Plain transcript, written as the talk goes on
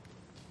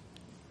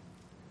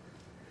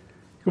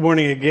Good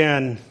morning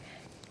again.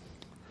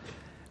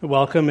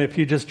 Welcome if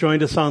you just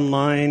joined us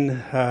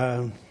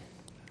online.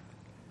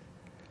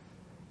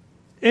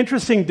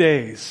 Interesting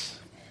days.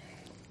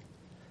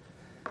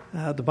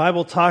 The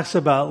Bible talks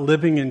about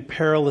living in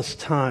perilous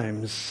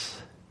times.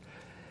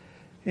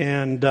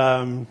 And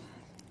one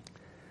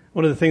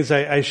of the things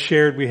I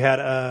shared, we had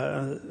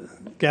a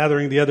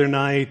gathering the other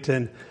night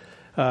and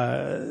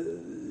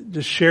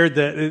just shared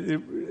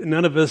that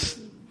none of us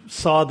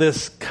saw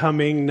this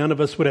coming. None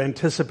of us would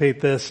anticipate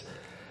this.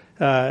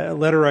 A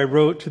letter I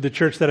wrote to the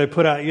church that I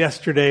put out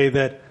yesterday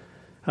that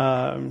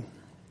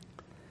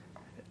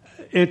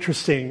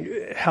interesting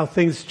how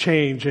things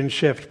change and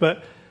shift.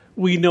 But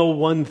we know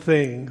one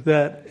thing,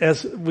 that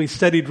as we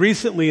studied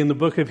recently in the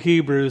book of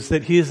Hebrews,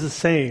 that He is the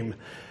same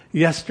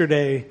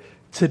yesterday,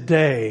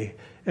 today,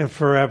 and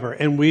forever.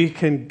 And we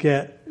can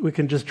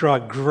just draw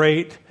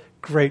great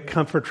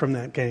comfort from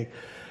that, gang.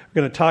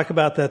 We're going to talk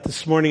about that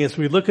this morning as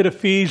we look at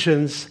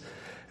Ephesians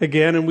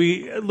again, and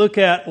we look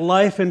at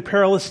life in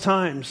perilous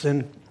times,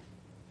 and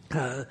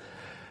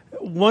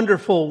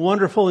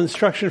wonderful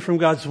instruction from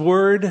God's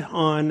Word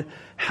on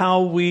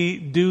how we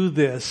do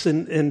this.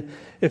 In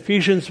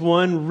Ephesians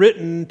 1,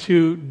 written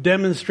to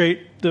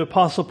demonstrate the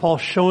Apostle Paul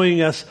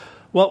showing us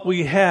what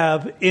we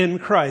have in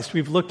Christ.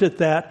 We've looked at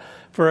that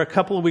for a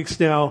couple of weeks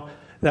now,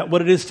 that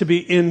what it is to be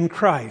in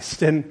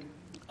Christ. And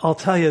I'll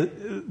tell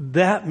you,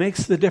 that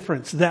makes the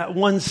difference. That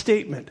one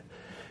statement.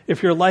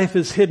 If your life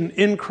is hidden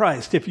in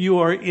Christ, if you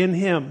are in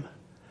Him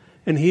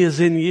and He is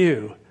in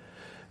you,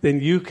 then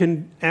you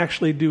can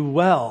actually do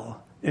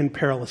well in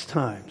perilous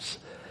times.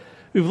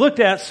 We've looked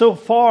at so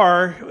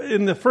far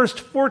in the first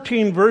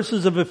 14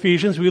 verses of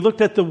Ephesians, we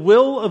looked at the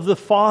will of the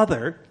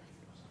Father,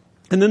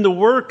 and then the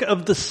work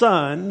of the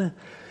Son,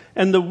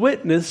 and the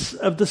witness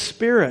of the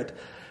Spirit.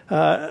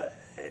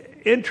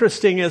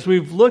 Interesting, as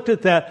we've looked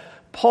at that,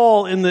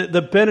 Paul, in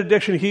the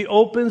benediction, he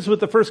opens with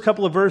the first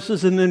couple of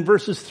verses, and then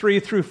verses 3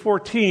 through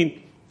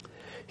 14,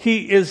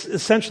 he is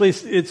essentially,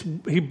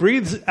 he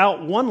breathes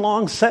out one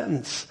long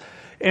sentence,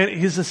 and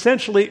he's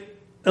essentially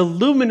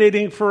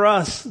illuminating for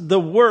us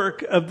the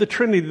work of the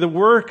Trinity, the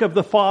work of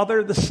the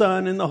Father, the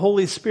Son, and the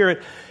Holy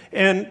Spirit,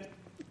 and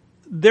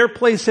their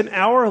place in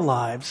our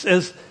lives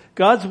as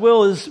God's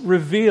will is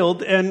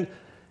revealed, and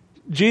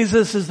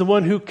Jesus is the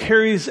one who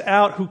carried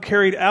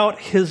out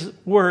His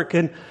work,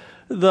 and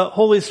the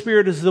Holy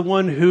Spirit is the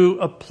one who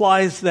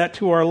applies that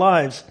to our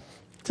lives.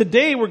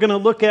 Today we're going to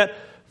look at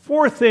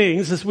four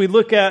things as we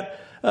look at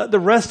the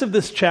rest of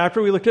this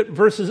chapter. We're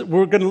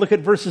going to look at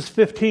verses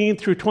 15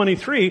 through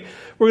 23.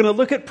 We're going to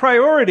look at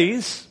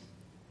priorities,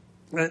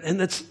 and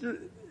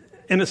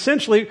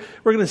essentially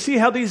we're going to see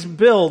how these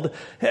build.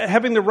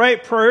 Having the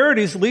right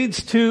priorities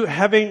leads to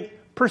having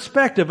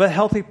perspective, a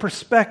healthy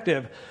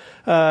perspective.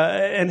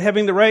 And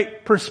having the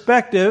right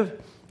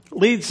perspective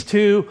leads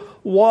to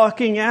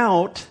walking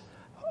out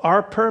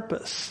our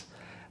purpose.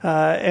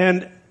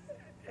 This,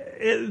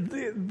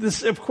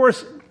 of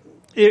course,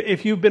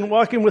 if you've been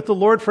walking with the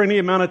Lord for any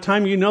amount of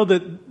time, you know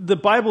that the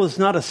Bible is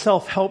not a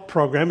self-help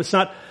program. It's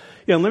not,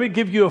 let me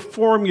give you a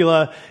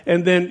formula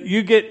and then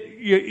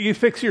you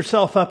fix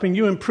yourself up and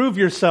you improve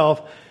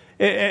yourself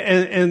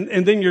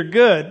and then you're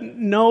good.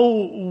 No,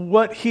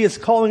 what He is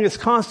calling us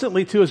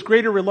constantly to is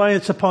greater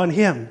reliance upon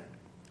Him.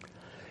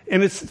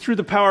 And it's through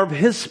the power of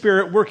His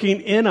Spirit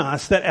working in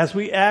us that as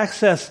we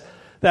access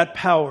that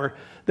power,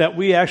 that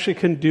we actually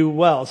can do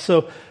well.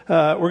 So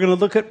we're going to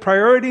look at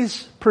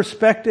priorities,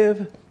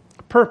 perspective,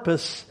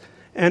 purpose,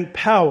 and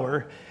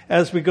power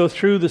as we go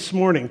through this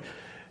morning.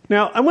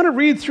 Now, I want to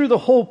read through the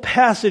whole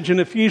passage in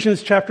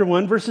Ephesians chapter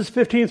 1, verses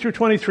 15 through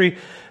 23.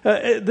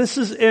 This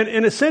is,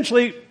 and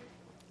essentially,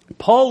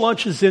 Paul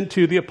launches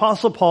into, the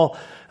Apostle Paul,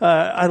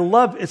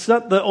 it's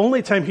not the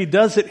only time he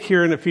does it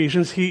here in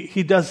Ephesians.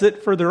 He does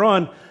it further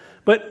on.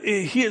 But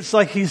it's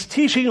like he's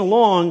teaching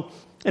along,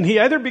 and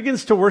he either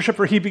begins to worship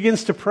or he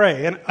begins to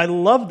pray. And I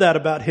love that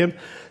about him,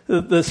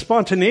 the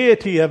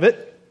spontaneity of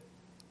it.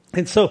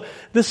 And so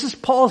this is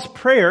Paul's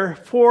prayer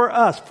for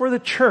us, for the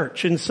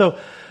church. And so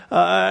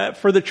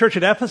for the church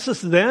at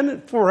Ephesus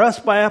then, for us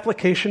by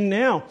application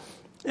now.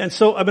 And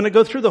so I'm going to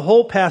go through the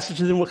whole passage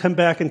and then we'll come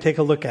back and take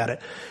a look at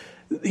it.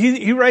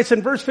 He writes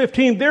in verse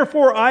 15,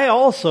 "Therefore I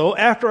also,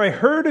 after I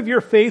heard of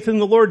your faith in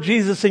the Lord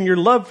Jesus and your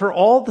love for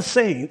all the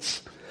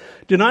saints,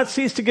 do not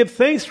cease to give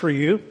thanks for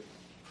you,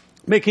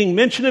 making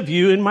mention of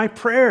you in my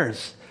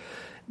prayers."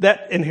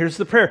 And here's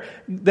the prayer,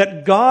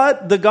 "that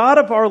God, the God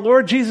of our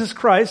Lord Jesus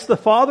Christ, the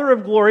Father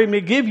of glory,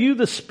 may give you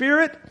the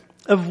spirit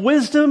of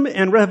wisdom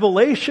and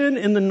revelation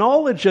in the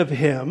knowledge of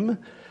Him,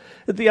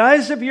 that the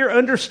eyes of your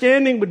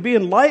understanding would be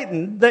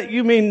enlightened, that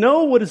you may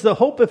know what is the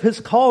hope of His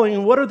calling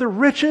and what are the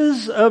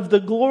riches of the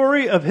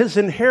glory of His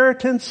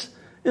inheritance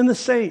in the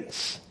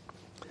saints.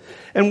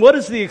 And what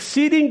is the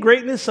exceeding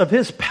greatness of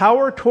His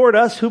power toward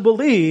us who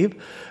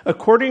believe,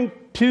 according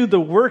to the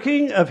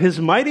working of His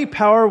mighty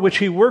power which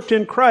He worked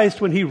in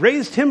Christ when He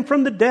raised Him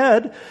from the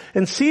dead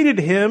and seated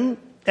Him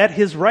at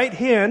His right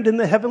hand in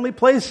the heavenly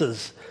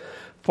places,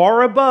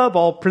 far above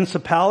all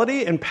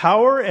principality and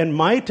power and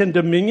might and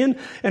dominion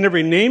and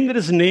every name that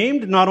is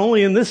named, not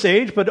only in this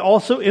age, but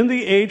also in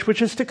the age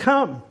which is to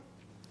come.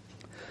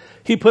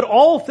 He put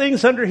all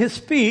things under his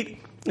feet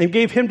and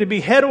gave him to be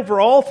head over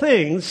all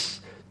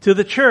things to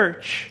the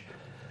church,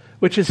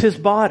 which is his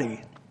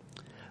body,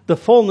 the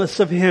fullness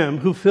of him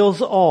who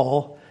fills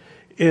all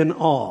in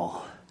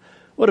all.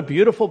 What a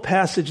beautiful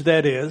passage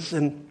that is.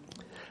 And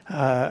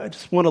I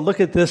just want to look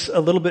at this a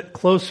little bit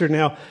closer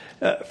now.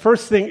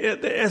 First thing,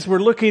 as we're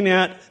looking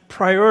at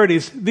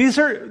priorities, these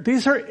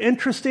are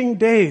interesting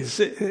days.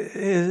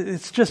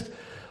 It's just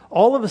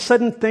all of a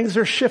sudden things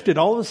are shifted.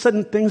 All of a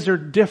sudden things are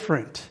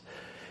different.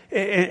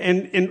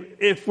 And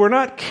if we're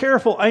not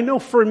careful, I know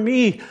for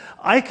me,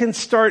 I can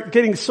start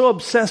getting so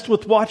obsessed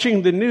with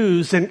watching the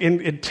news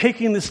and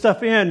taking this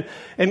stuff in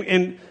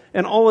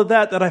and all of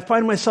that I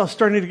find myself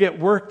starting to get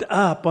worked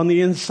up on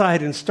the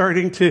inside and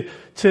starting to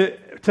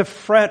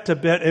fret a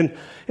bit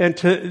and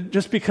to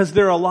just because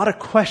there are a lot of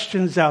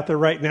questions out there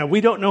right now.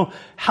 We don't know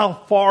how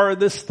far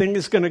this thing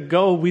is going to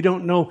go. We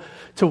don't know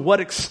to what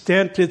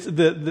extent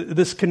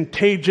this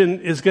contagion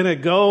is going to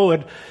go,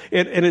 and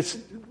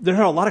there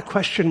are a lot of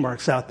question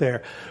marks out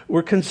there.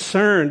 We're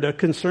concerned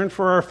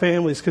for our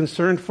families,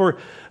 concerned for,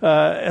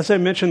 as I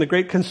mentioned, the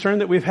great concern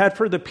that we've had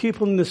for the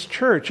people in this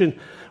church and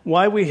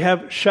why we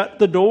have shut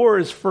the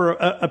doors for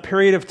a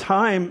period of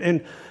time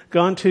and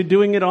gone to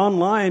doing it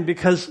online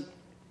because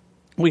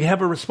we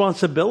have a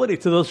responsibility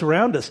to those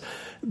around us.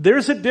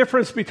 There's a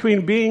difference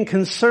between being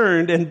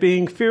concerned and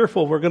being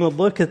fearful. We're going to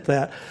look at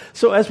that.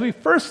 So as we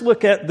first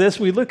look at this,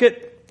 I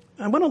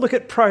want to look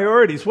at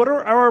priorities. What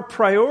are our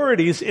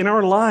priorities in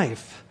our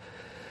life?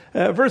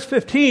 Verse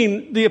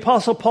 15, the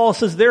Apostle Paul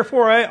says,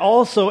 "Therefore I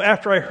also,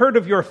 after I heard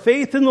of your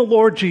faith in the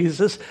Lord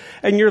Jesus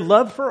and your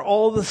love for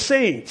all the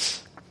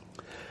saints."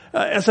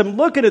 As I'm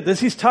looking at this,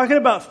 he's talking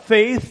about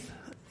faith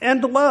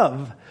and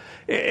love.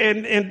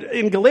 And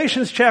in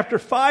Galatians chapter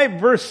 5,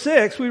 verse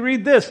 6, we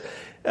read this.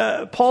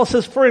 Paul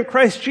says, "For in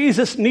Christ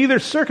Jesus, neither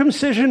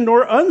circumcision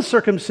nor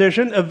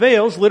uncircumcision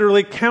avails,"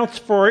 literally counts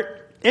for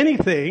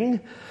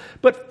anything,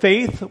 "but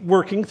faith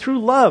working through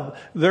love."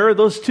 There are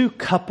those two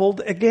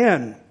coupled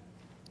again.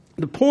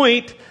 The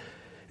point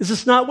is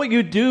it's not what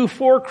you do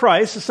for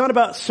Christ. It's not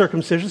about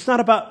circumcision. It's not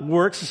about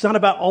works. It's not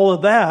about all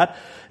of that.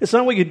 It's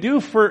not what you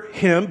do for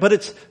him, but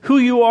it's who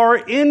you are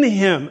in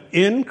him,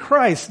 in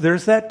Christ.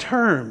 There's that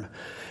term.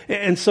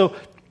 And so,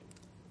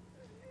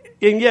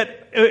 and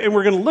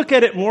we're going to look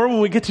at it more when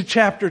we get to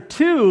chapter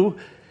 2,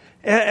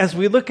 as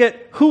we look at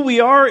who we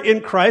are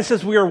in Christ,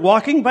 as we are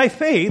walking by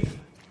faith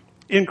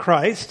in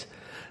Christ,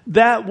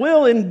 that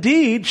will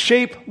indeed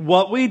shape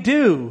what we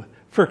do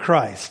for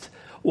Christ,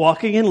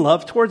 walking in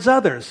love towards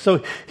others.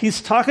 So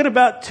he's talking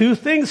about two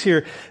things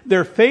here.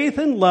 Their faith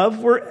and love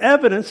were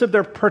evidence of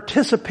their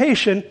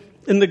participation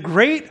in the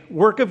great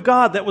work of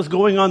God that was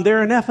going on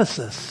there in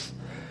Ephesus.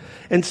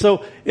 And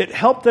so it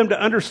helped them to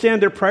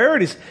understand their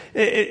priorities.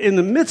 In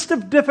the midst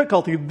of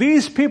difficulty,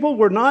 these people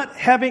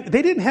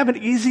they didn't have an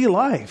easy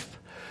life.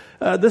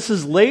 This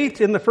is late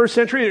in the first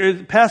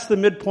century, past the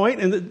midpoint,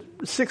 in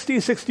the 60,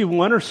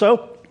 61 or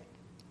so.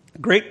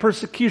 Great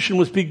persecution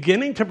was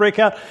beginning to break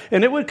out,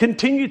 and it would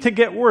continue to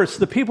get worse.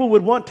 The people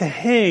would want to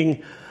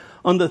hang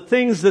on the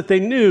things that they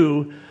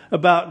knew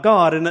about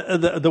God and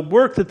the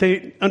work that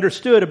they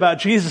understood about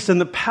Jesus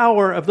and the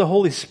power of the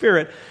Holy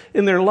Spirit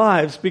in their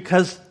lives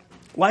because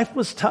life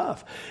was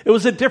tough. It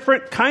was a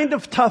different kind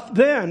of tough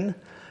then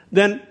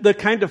than the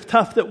kind of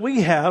tough that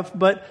we have,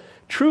 but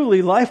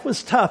truly life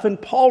was tough. And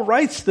Paul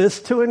writes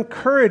this to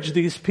encourage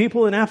these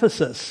people in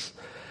Ephesus.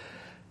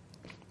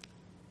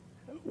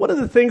 One of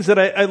the things that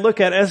I look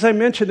at, as I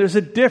mentioned, there's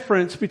a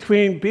difference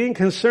between being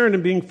concerned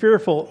and being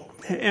fearful.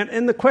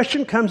 And the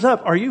question comes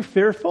up, are you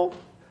fearful?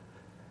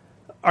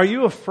 Are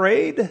you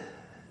afraid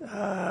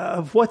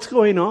of what's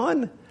going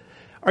on?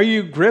 Are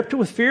you gripped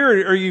with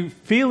fear? Are you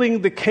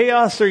feeling the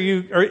chaos?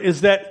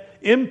 Is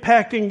that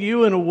impacting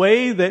you in a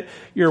way that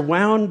you're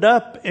wound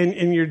up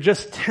and you're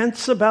just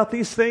tense about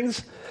these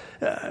things?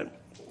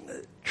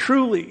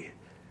 Truly,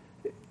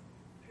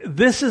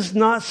 this is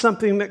not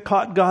something that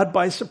caught God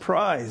by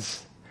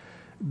surprise.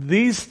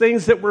 These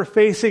things that we're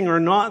facing are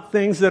not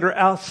things that are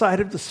outside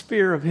of the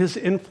sphere of his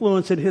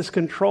influence and his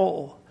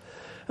control.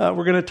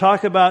 We're going to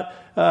talk about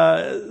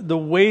the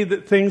way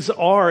that things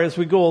are as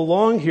we go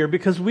along here,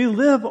 because we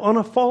live on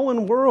a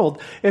fallen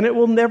world, and it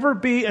will never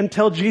be,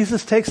 until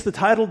Jesus takes the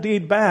title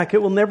deed back,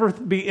 it will never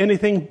be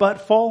anything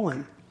but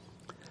fallen.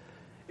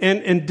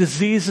 And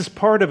disease is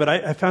part of it.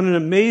 I found an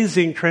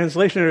amazing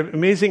translation, an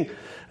amazing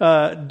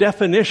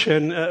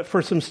definition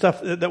for some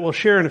stuff that we'll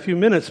share in a few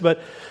minutes.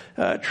 But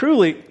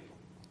truly,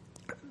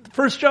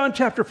 1 John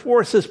chapter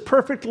 4 says,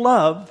 perfect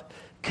love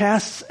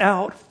casts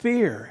out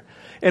fear.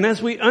 And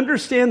as we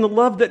understand the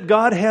love that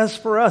God has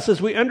for us,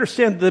 as we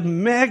understand the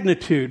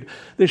magnitude,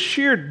 the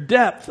sheer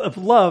depth of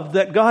love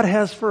that God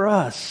has for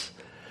us,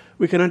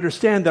 we can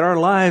understand that our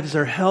lives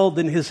are held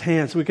in his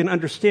hands. We can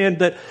understand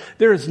that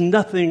there is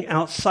nothing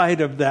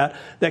outside of that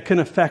that can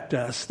affect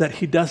us, that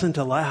he doesn't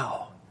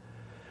allow.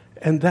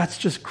 And that's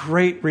just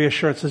great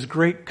reassurance, is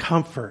great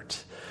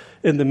comfort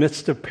in the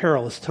midst of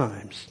perilous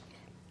times.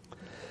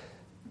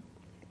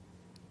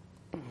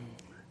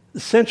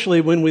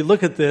 Essentially, when we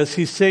look at this,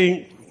 he's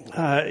saying,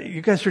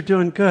 you guys are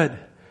doing good.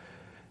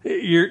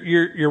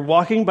 You're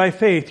walking by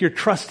faith, you're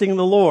trusting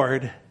the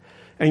Lord,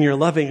 and you're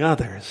loving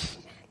others.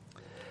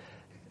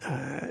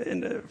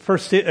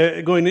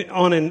 Going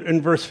on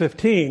in verse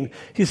 15,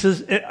 he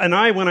says,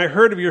 and when I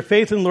heard of your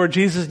faith in the Lord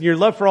Jesus and your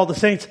love for all the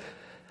saints,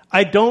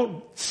 I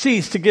don't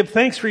cease to give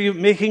thanks for you,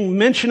 making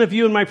mention of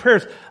you in my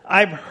prayers.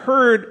 I've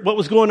heard what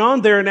was going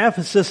on there in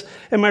Ephesus,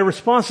 and my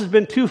response has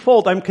been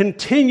twofold. I'm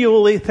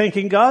continually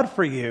thanking God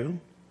for you,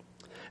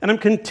 and I'm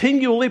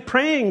continually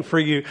praying for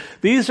you.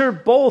 These are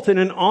both in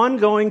an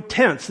ongoing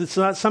tense. It's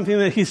not something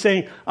that he's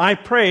saying, I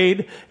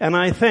prayed and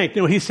I thanked.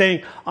 No, he's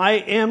saying, I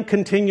am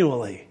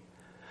continually.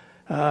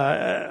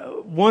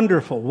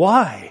 Wonderful.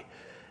 Why?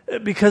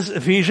 Because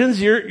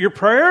Ephesians, your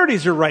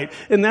priorities are right.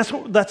 And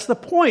that's the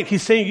point.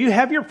 He's saying you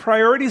have your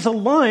priorities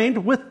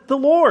aligned with the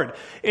Lord.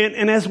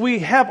 And as we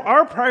have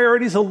our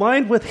priorities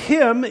aligned with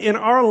Him in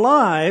our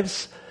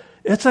lives,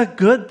 it's a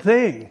good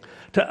thing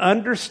to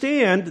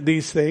understand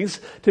these things,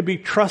 to be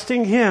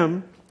trusting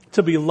Him,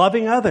 to be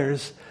loving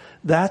others.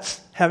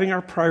 That's having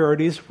our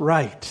priorities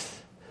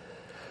right.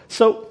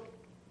 So,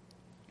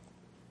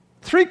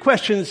 3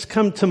 questions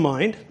come to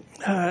mind.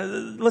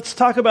 Let's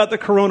talk about the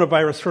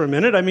coronavirus for a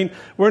minute. I mean,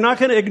 we're not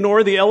going to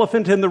ignore the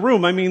elephant in the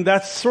room. I mean,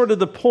 that's sort of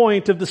the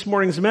point of this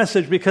morning's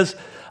message, because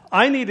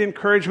I need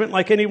encouragement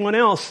like anyone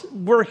else.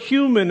 We're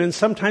human, and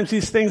sometimes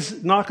these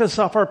things knock us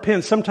off our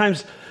pins.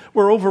 Sometimes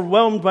we're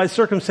overwhelmed by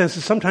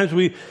circumstances. Sometimes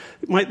we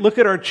might look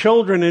at our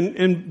children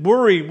and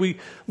worry. We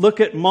look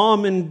at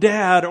mom and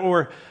dad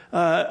or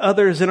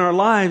others in our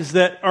lives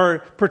that are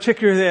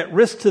particularly at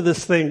risk to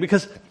this thing,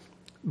 because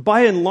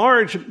by and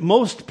large,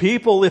 most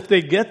people, if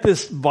they get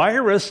this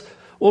virus,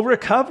 will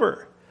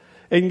recover.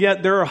 And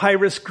yet there are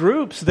high-risk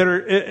groups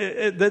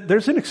that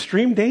there's an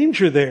extreme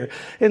danger there.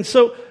 And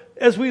so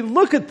as we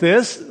look at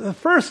this, the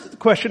first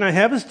question I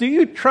have is, do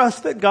you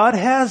trust that God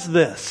has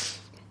this?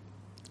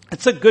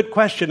 It's a good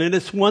question, and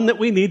it's one that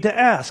we need to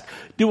ask.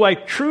 Do I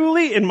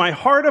truly, in my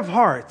heart of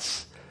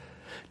hearts,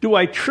 do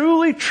I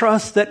truly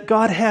trust that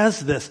God has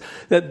this?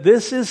 That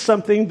this is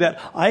something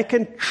that I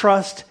can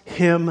trust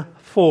Him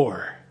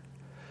for?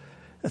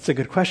 That's a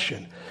good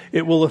question.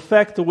 It will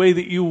affect the way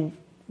that you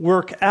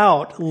work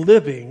out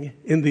living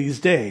in these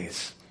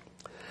days.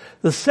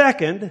 The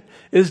second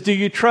is, do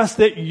you trust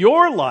that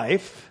your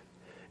life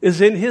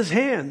is in His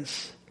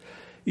hands?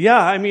 Yeah,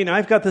 I mean,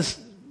 I've got this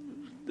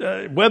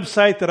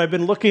website that I've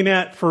been looking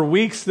at for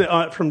weeks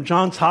from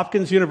Johns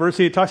Hopkins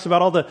University. It talks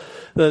about all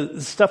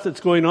the stuff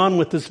that's going on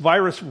with this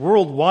virus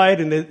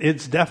worldwide, and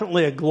it's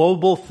definitely a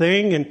global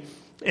thing.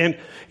 And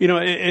you know,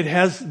 it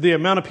has the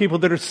amount of people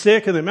that are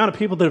sick and the amount of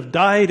people that have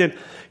died. And,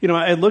 you know,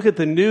 I look at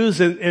the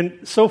news,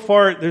 and so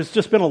far there's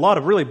just been a lot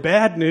of really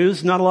bad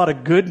news, not a lot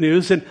of good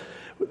news. And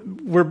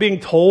we're being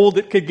told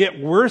it could get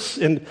worse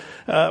and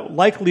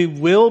likely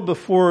will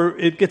before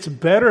it gets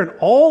better and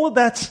all of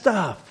that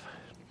stuff.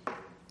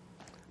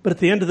 But at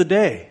the end of the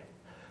day,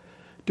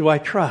 do I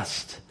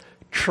trust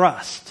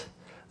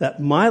that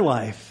my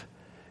life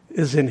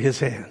is in His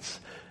hands,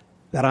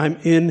 that I'm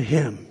in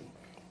Him?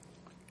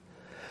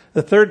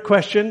 The third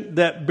question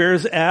that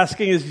bears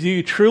asking is, do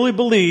you truly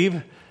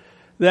believe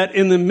that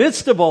in the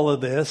midst of all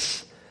of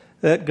this,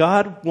 that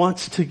God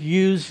wants to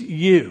use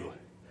you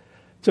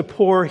to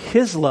pour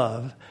His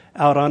love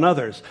out on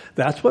others?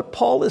 That's what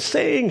Paul is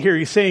saying here.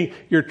 He's saying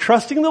you're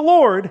trusting the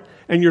Lord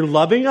and you're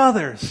loving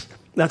others.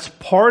 That's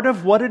part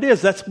of what it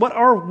is. That's what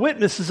our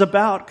witness is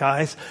about,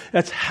 guys.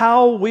 That's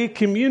how we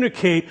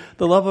communicate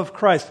the love of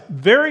Christ,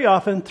 very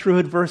often through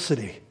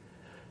adversity.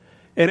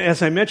 And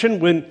as I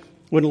mentioned,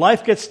 when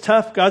life gets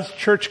tough, God's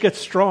church gets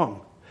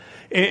strong.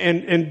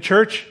 And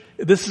church,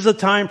 this is a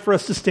time for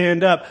us to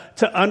stand up,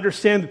 to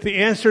understand that the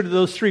answer to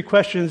those 3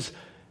 questions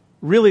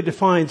really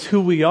defines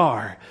who we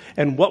are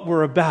and what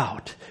we're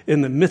about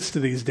in the midst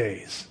of these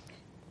days.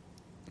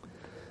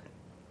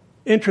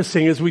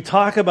 Interesting, as we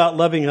talk about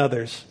loving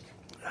others,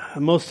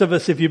 most of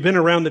us, if you've been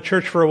around the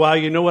church for a while,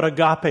 you know what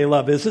agape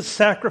love is. It's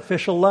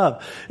sacrificial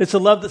love. It's a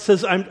love that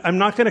says, I'm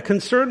not going to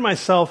concern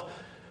myself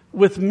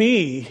with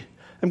me.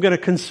 I'm going to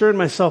concern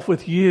myself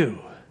with you.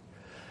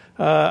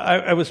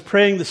 I was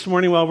praying this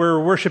morning while we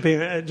were worshiping.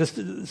 I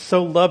just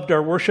so loved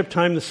our worship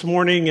time this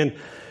morning.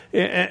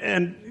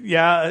 And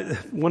yeah,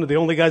 one of the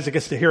only guys that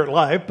gets to hear it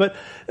live. But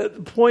the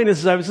point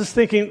is, I was just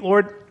thinking,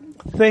 Lord,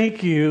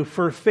 thank you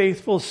for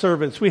faithful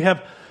servants. We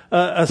have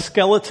a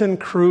skeleton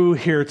crew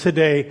here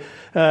today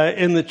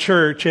in the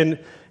church, and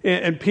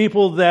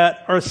people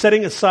that are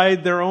setting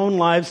aside their own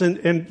lives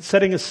and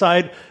setting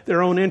aside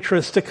their own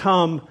interests to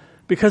come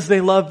because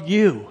they love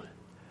you.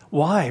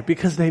 Why?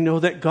 Because they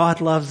know that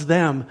God loves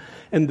them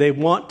and they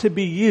want to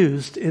be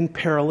used in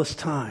perilous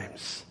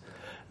times.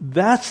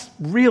 That's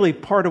really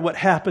part of what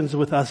happens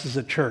with us as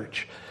a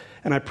church.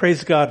 And I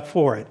praise God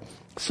for it.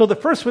 So the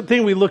first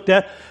thing we looked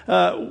at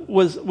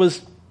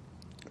was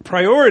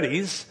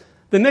priorities.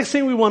 The next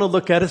thing we want to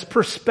look at is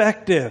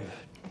perspective.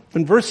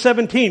 In verse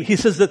 17, he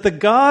says that the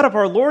God of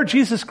our Lord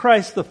Jesus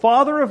Christ, the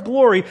Father of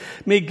glory,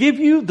 may give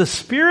you the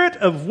spirit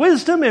of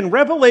wisdom and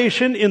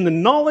revelation in the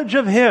knowledge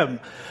of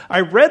him. I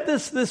read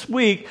this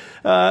week,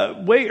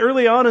 way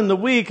early on in the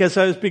week, as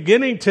I was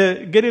beginning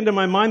to get into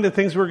my mind the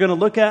things we're going to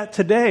look at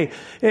today.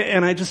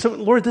 And I just said,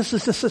 Lord, this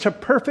is just such a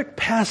perfect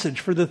passage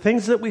for the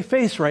things that we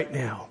face right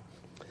now.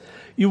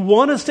 You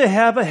want us to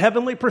have a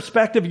heavenly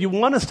perspective. You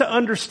want us to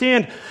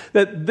understand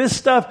that this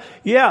stuff,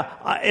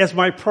 as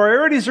my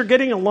priorities are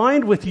getting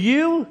aligned with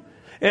you,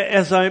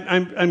 as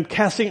I'm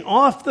casting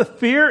off the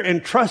fear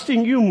and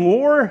trusting you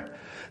more,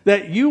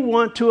 that you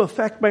want to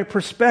affect my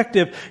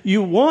perspective.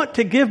 You want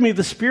to give me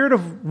the spirit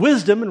of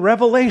wisdom and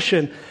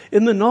revelation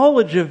in the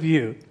knowledge of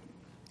you.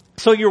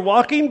 So you're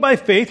walking by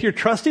faith, you're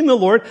trusting the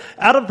Lord.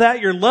 Out of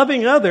that, you're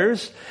loving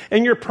others,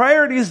 and your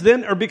priorities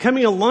then are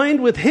becoming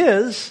aligned with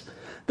his.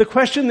 The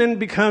question then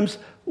becomes,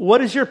 what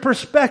is your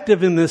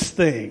perspective in this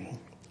thing?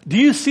 Do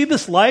you see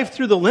this life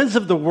through the lens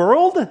of the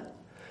world?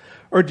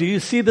 Or do you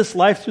see this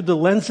life through the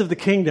lens of the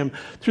kingdom,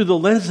 through the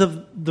lens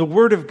of the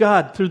Word of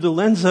God, through the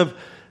lens of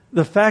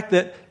the fact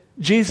that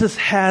Jesus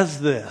has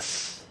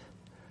this?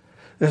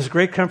 There's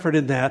great comfort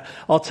in that.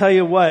 I'll tell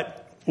you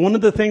what, one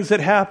of the things that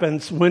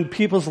happens when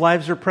people's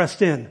lives are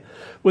pressed in,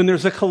 when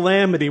there's a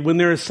calamity, when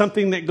there is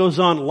something that goes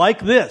on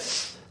like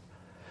this,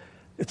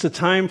 it's a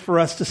time for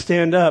us to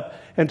stand up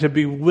and to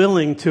be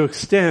willing to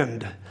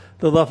extend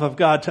the love of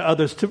God to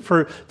others,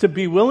 to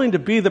be willing to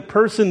be the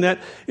person that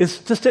is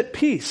just at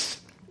peace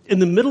in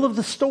the middle of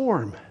the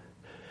storm.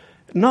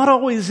 Not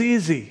always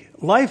easy.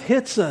 Life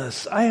hits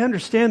us. I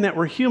understand that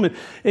we're human.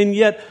 And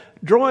yet,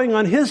 drawing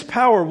on his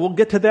power, we'll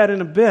get to that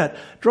in a bit,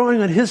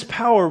 drawing on his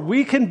power,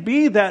 we can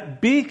be that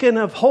beacon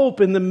of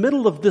hope in the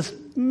middle of this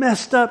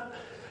messed up,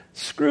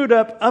 screwed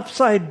up,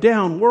 upside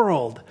down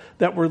world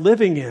that we're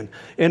living in.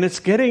 And it's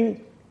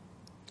getting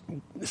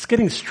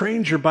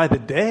stranger by the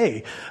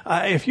day.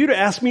 If you'd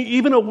asked me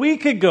even a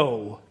week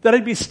ago that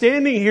I'd be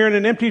standing here in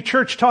an empty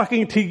church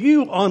talking to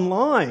you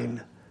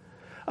online,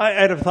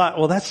 I'd have thought,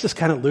 well, that's just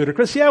kind of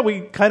ludicrous. Yeah,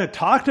 we kind of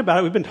talked about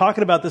it. We've been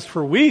talking about this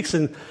for weeks.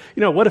 And,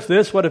 what if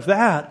this? What if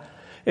that?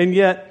 And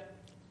yet,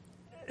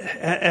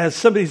 as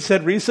somebody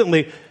said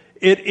recently,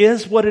 it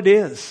is what it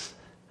is.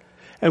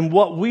 And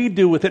what we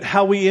do with it,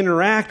 how we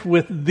interact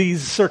with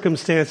these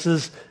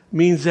circumstances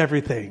means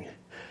everything.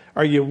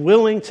 Are you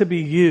willing to be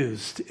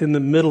used in the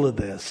middle of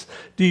this?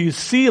 Do you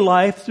see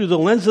life through the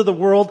lens of the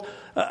world?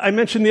 I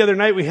mentioned the other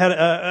night we had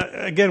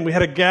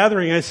a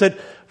gathering. I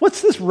said,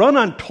 what's this run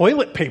on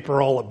toilet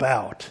paper all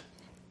about?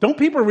 Don't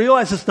people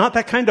realize it's not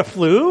that kind of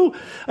flu?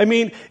 I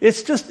mean,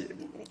 it's just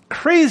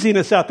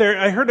craziness out there.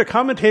 I heard a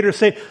commentator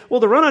say,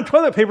 well, the run on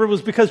toilet paper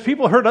was because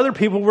people heard other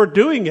people were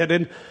doing it.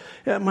 And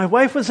my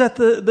wife was at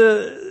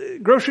the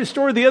grocery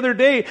store the other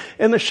day,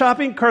 and the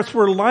shopping carts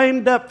were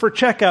lined up for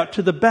checkout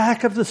to the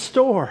back of the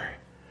store.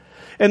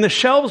 And the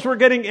shelves were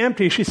getting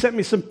empty. She sent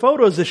me some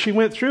photos as she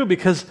went through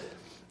because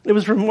it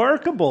was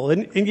remarkable.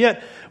 And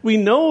yet we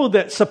know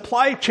that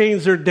supply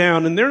chains are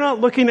down and they're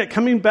not looking at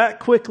coming back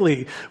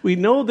quickly. We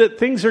know that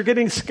things are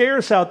getting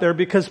scarce out there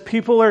because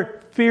people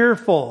are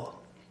fearful.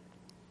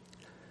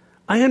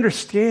 I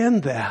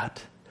understand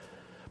that.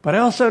 But I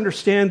also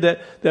understand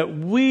that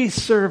we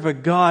serve a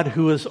God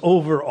who is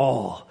over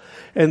all.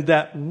 And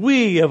that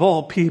we, of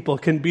all people,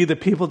 can be the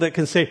people that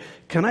can say,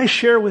 can I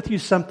share with you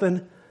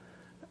something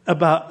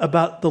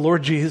about the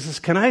Lord Jesus?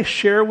 Can I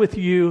share with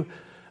you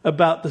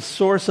about the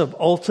source of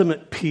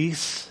ultimate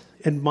peace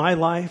in my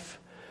life?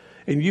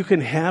 And you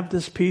can have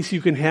this peace. You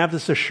can have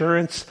this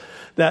assurance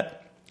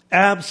that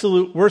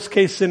absolute worst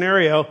case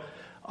scenario,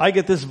 I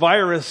get this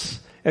virus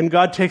and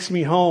God takes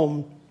me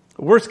home.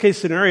 Worst case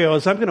scenario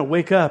is I'm going to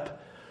wake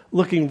up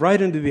looking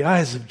right into the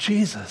eyes of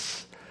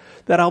Jesus,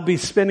 that I'll be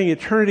spending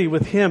eternity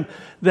with him,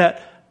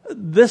 that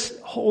this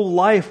whole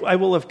life I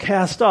will have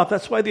cast off.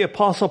 That's why the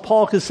Apostle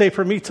Paul could say,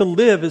 for me to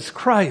live is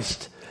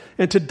Christ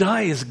and to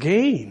die is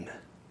gain.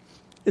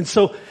 And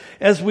so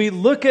as we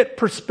look at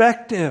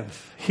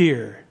perspective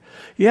here,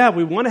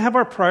 we want to have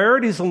our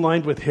priorities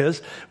aligned with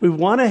his. We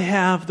want to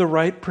have the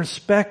right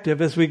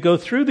perspective as we go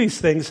through these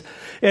things.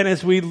 And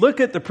as we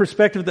look at the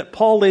perspective that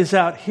Paul lays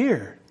out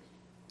here,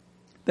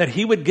 that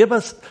he would give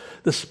us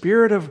the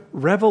spirit of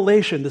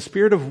revelation, the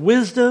spirit of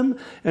wisdom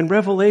and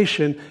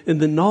revelation in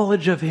the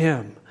knowledge of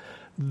him.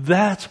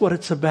 That's what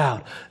it's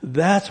about.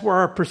 That's where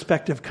our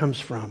perspective comes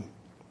from.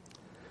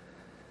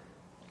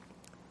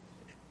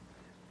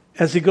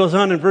 As he goes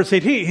on in verse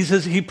 18, he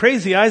says, he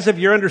prays the eyes of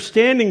your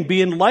understanding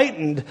be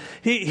enlightened.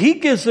 He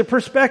gives the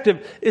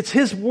perspective. It's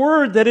his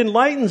word that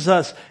enlightens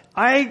us.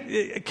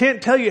 I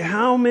can't tell you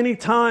how many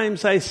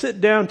times I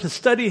sit down to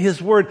study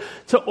his word,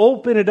 to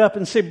open it up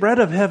and say, bread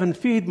of heaven,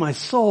 feed my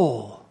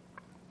soul.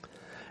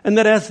 And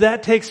that as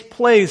that takes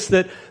place,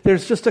 that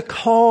there's just a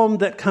calm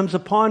that comes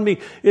upon me.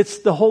 It's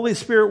the Holy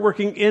Spirit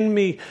working in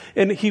me,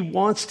 and he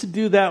wants to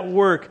do that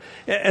work.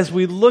 As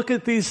we look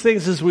at these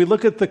things, as we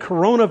look at the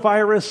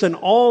coronavirus and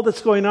all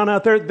that's going on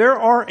out there, there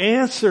are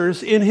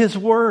answers in his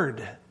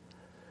word.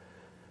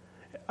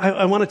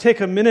 I want to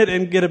take a minute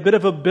and get a bit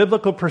of a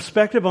biblical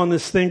perspective on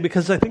this thing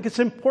because I think it's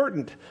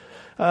important.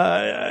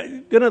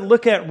 Going to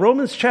look at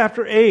Romans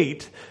chapter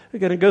 8. We're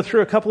going to go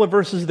through a couple of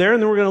verses there,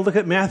 and then we're going to look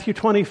at Matthew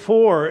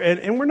 24.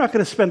 And we're not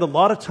going to spend a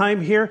lot of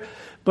time here,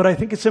 but I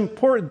think it's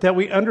important that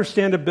we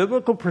understand a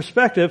biblical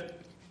perspective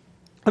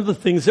of the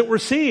things that we're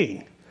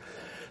seeing.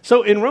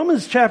 So in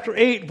Romans chapter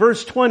 8,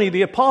 verse 20,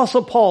 the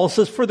Apostle Paul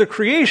says, "For the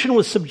creation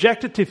was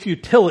subjected to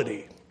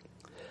futility,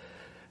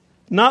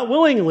 not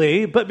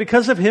willingly, but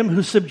because of him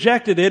who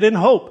subjected it in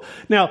hope."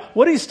 Now,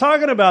 what he's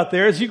talking about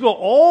there is you go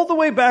all the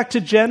way back to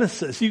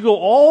Genesis. You go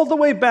all the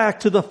way back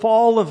to the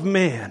fall of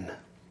man.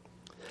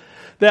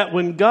 That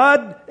when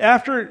God,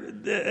 after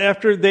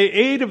they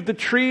ate of the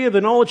tree of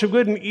the knowledge of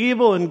good and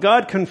evil, and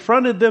God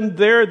confronted them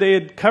there, they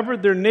had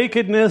covered their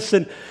nakedness,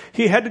 and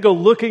he had to go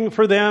looking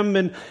for them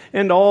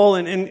and all,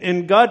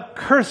 and God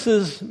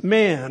curses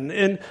man.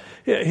 And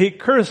he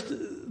cursed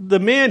the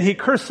man, he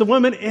cursed the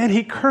woman, and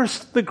he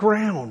cursed the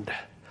ground.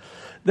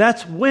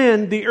 That's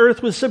when the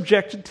earth was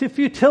subjected to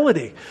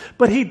futility.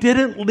 But he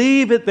didn't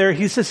leave it there.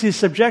 He says he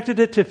subjected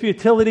it to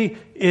futility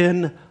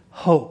in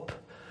hope.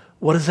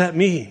 What does that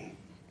mean?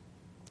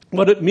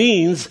 What it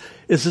means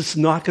is it's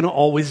not going to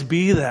always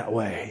be that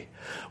way.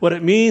 What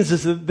it means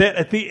is that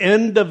at the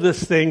end of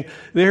this thing,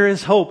 there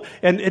is hope.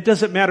 And it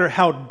doesn't matter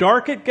how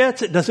dark it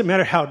gets. It doesn't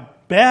matter how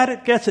bad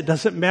it gets. It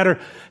doesn't matter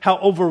how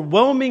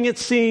overwhelming it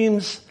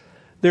seems.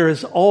 There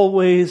is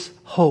always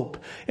hope.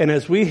 And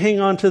as we hang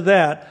on to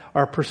that,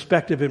 our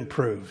perspective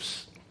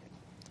improves.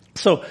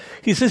 So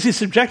he says he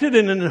subjected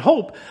it in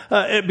hope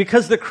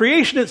because the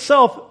creation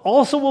itself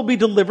also will be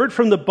delivered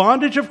from the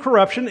bondage of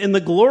corruption in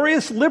the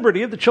glorious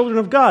liberty of the children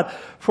of God.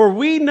 For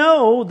we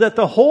know that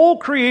the whole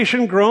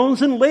creation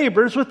groans and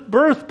labors with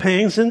birth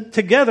pangs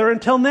together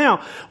until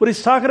now. What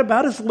he's talking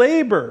about is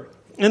labor.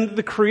 And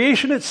the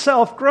creation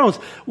itself groans.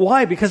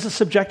 Why? Because it's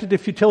subjected to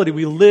futility.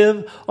 We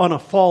live on a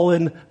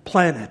fallen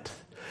planet.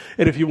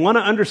 And if you want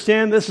to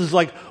understand this, is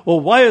like, well,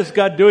 why is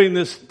God doing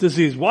this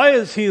disease? Why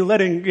is he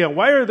letting,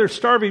 why are there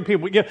starving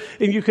people?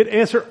 And you could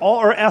answer all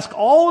or ask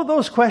all of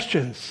those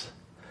questions.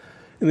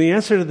 And the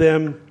answer to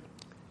them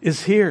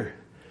is here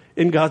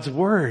in God's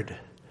Word.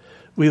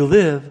 We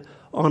live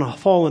on a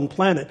fallen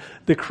planet.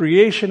 The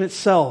creation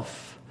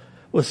itself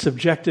was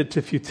subjected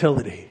to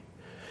futility.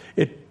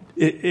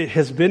 It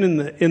has been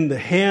in the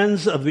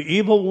hands of the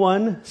evil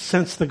one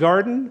since the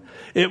garden.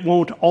 It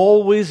won't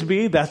always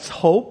be. That's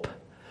hope.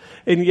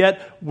 And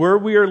yet, where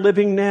we are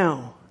living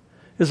now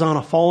is on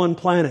a fallen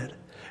planet.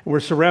 We're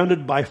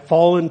surrounded by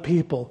fallen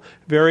people.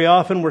 Very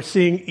often we're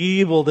seeing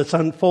evil that's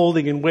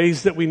unfolding in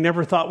ways that we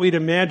never thought we'd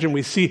imagine.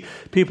 We see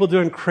people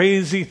doing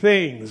crazy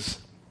things.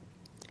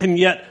 And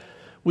yet,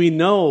 we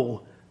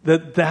know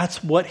that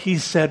that's what he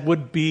said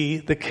would be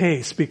the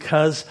case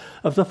because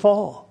of the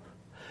fall.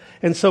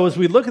 And so as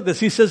we look at this,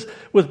 he says,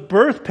 with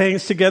birth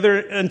pains together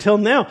until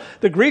now.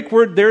 The Greek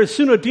word there is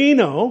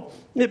sunodino.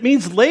 It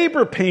means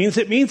labor pains.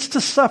 It means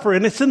to suffer.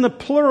 And it's in the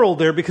plural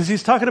there because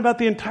he's talking about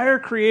the entire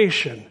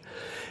creation.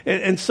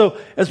 And so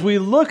as we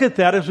look at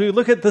that, as we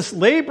look at this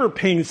labor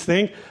pains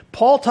thing,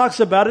 Paul talks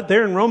about it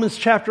there in Romans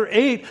chapter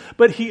 8.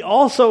 But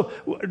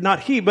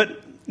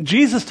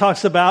Jesus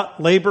talks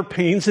about labor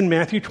pains in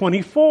Matthew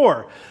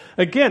 24.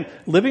 Again,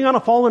 living on a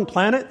fallen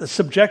planet,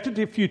 subjected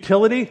to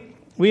futility.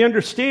 We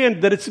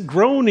understand that it's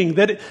groaning,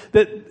 that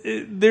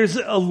there's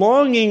a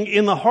longing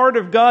in the heart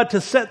of God to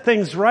set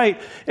things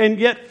right. And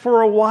yet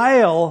for a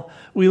while,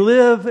 we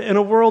live in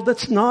a world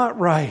that's not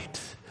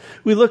right.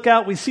 We look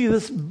out, we see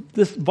this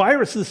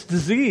virus, this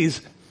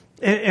disease,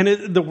 and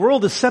the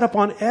world is set up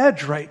on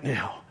edge right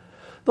now.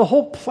 The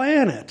whole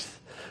planet.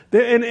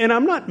 And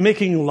I'm not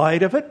making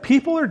light of it.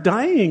 People are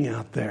dying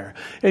out there.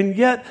 And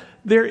yet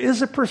there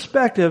is a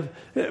perspective.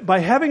 By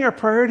having our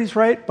priorities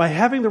right, by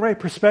having the right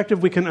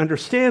perspective, we can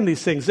understand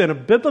these things. And a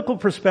biblical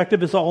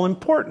perspective is all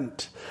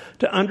important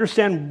to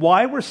understand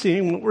why we're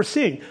seeing what we're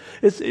seeing.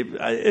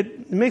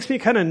 It makes me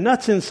kind of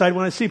nuts inside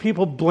when I see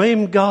people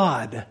blame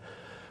God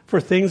for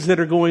things that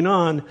are going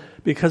on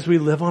because we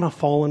live on a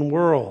fallen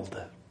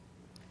world.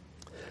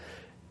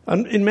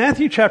 In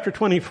Matthew chapter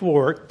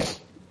 24,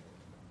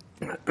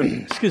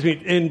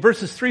 in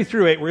verses 3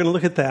 through 8, we're going to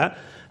look at that.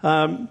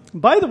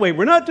 By the way,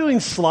 we're not doing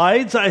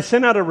slides. I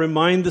sent out a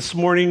remind this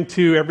morning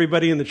to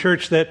everybody in the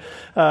church that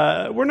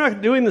we're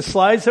not doing the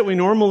slides that we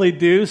normally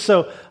do.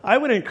 So I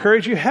would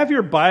encourage you, have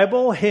your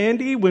Bible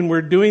handy when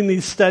we're doing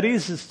these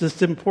studies. It's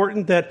just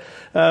important that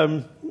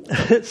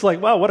it's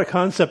like, wow, what a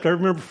concept. I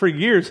remember for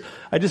years,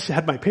 I just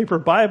had my paper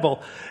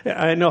Bible.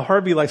 I know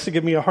Harvey likes to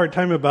give me a hard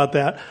time about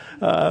that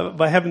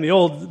by having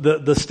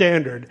the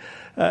standard.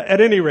 At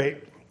any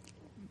rate,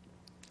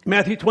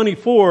 Matthew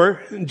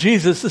 24,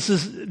 Jesus, this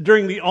is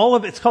during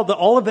it's called the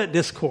Olivet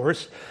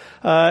Discourse.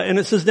 And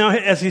it says, now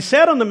as he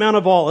sat on the Mount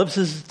of Olives,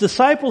 his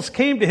disciples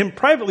came to him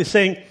privately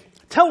saying,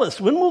 tell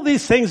us, when will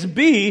these things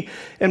be?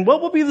 And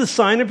what will be the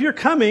sign of your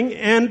coming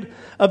and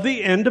of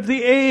the end of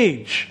the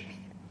age?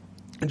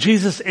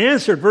 Jesus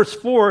answered, verse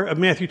 4 of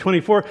Matthew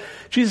 24,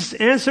 Jesus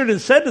answered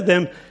and said to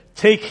them,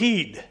 take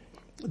heed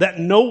that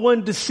no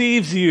one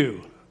deceives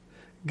you.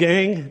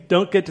 Gang,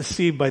 don't get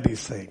deceived by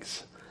these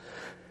things.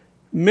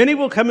 Many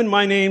will come in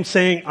my name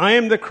saying, I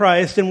am the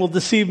Christ, and will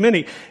deceive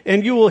many.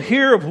 And you will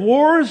hear of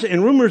wars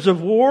and rumors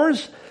of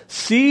wars.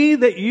 See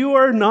that you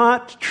are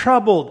not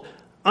troubled.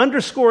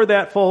 Underscore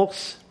that,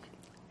 folks.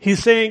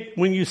 He's saying,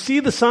 when you see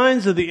the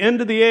signs of the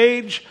end of the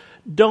age,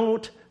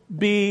 don't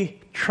be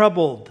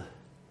troubled.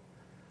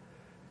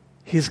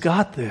 He's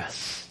got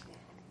this.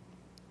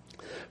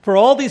 For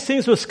all these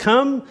things must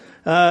come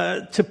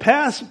to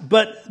pass,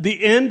 but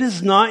the end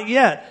is not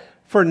yet.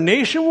 For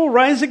nation will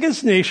rise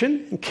against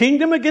nation, and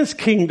kingdom against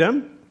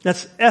kingdom.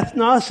 That's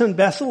ethnos and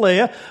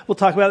basileia. We'll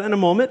talk about that in a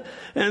moment.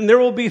 And there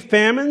will be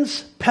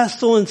famines,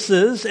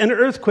 pestilences, and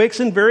earthquakes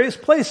in various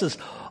places.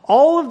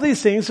 All of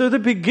these things are the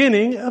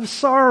beginning of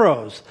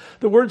sorrows.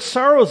 The word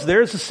sorrows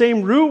there is the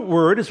same root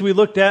word as we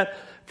looked at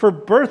for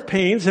birth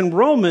pains in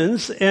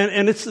Romans,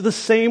 and it's the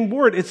same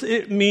word.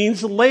 It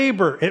means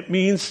labor. It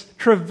means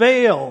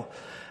travail.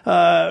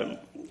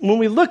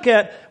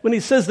 When he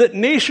says that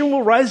nation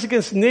will rise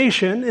against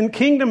nation and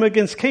kingdom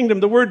against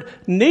kingdom, the word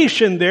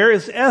nation there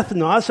is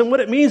ethnos, and what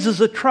it means is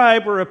a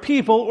tribe or a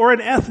people or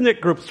an ethnic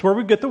group. It's where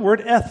we get the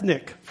word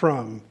ethnic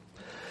from.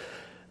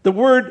 The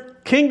word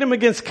kingdom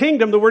against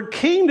kingdom, the word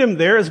kingdom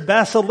there is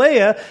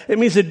basileia. It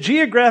means a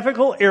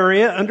geographical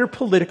area under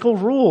political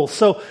rule.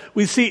 So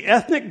we see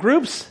ethnic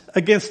groups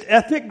against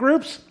ethnic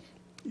groups.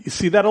 You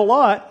see that a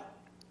lot.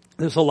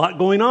 There's a lot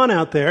going on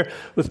out there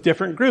with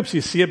different groups.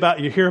 You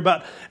hear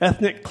about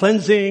ethnic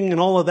cleansing and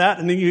all of that,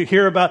 and then you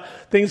hear about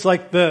things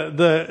like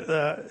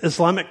the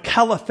Islamic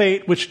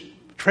Caliphate, which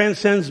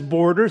transcends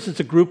borders.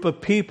 It's a group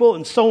of people,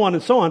 and so on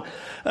and so on.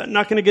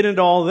 Not going to get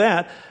into all of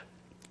that,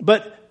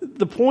 but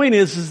the point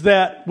is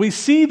that we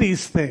see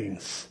these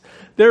things.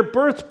 They're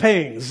birth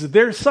pangs,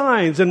 they're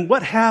signs, and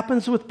what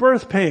happens with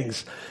birth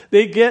pangs?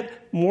 They get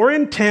more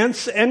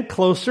intense and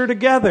closer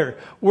together.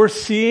 We're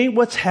seeing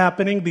what's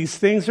happening. These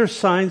things are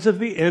signs of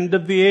the end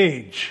of the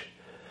age.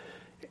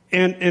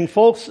 And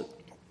folks,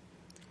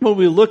 when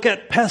we look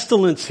at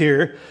pestilence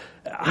here,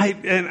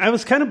 I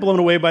was kind of blown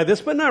away by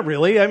this, but not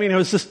really. I mean, I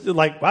was just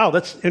like, wow,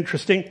 that's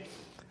interesting.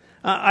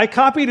 I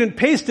copied and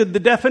pasted the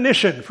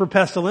definition for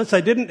pestilence.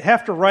 I didn't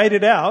have to write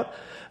it out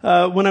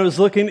when I was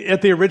looking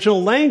at the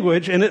original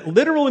language, and it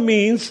literally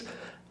means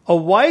a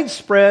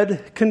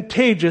widespread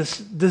contagious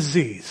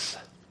disease.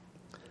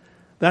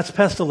 That's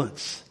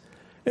pestilence.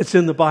 It's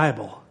in the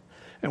Bible.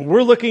 And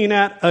we're looking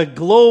at a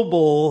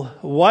global,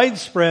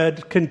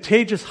 widespread,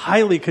 contagious,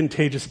 highly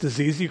contagious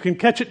disease. You can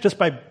catch it just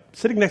by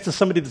sitting next to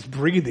somebody that's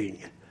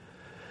breathing.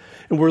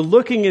 And we're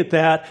looking at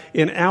that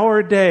in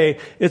our day.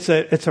 It's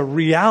a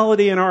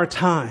reality in our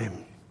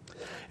time.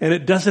 And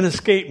it doesn't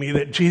escape me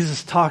that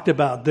Jesus talked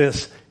about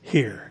this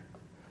here.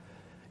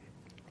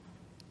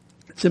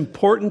 It's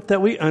important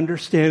that we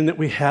understand that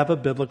we have a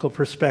biblical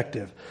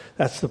perspective.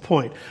 That's the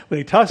point. When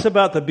he talks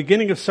about the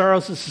beginning of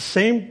sorrows, it's the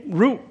same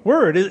root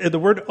word, the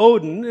word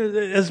Odin,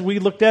 as we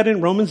looked at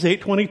in Romans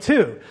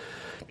 8:22.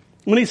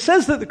 When he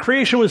says that the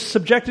creation was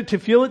subjected to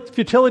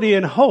futility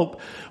and hope,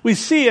 we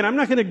see, and I'm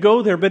not going to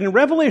go there, but in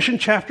Revelation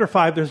chapter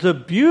 5, there's a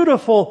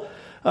beautiful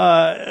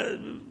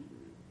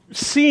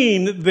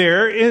scene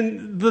there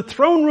in the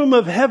throne room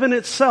of heaven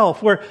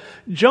itself, where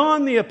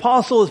John the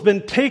apostle has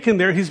been taken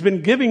there. He's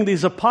been giving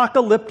these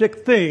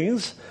apocalyptic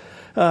things.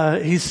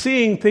 He's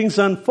seeing things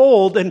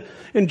unfold, and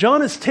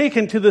John is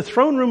taken to the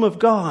throne room of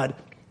God.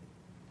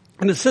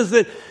 And it says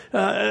that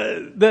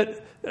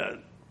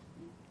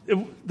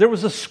there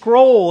was a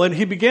scroll, and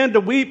he began to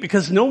weep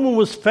because no one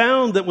was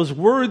found that was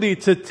worthy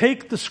to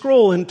take the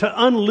scroll and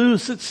to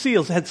unloose its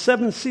seals. It had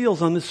 7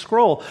 seals on this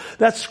scroll.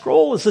 That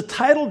scroll is a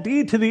title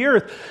deed to the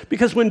earth,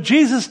 because when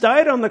Jesus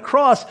died on the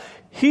cross,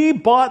 he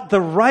bought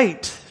the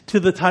right to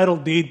the title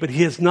deed, but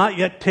he has not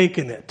yet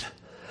taken it.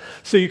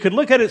 So you could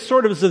look at it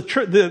sort of as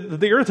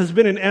the earth has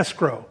been in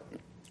escrow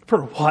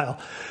for a while.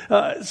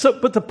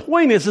 But the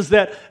point is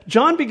that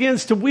John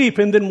begins to weep,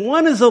 and then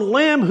one is a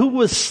lamb who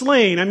was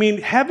slain. I mean,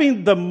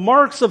 having the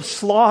marks of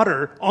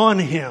slaughter on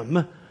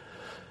him,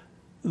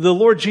 the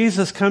Lord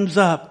Jesus comes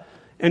up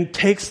and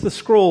takes the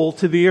scroll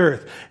to the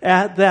earth.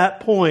 At that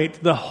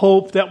point, the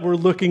hope that we're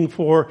looking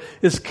for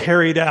is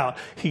carried out.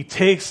 He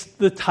takes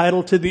the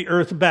title to the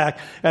earth back.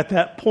 At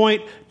that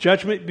point,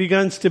 judgment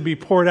begins to be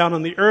poured out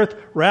on the earth.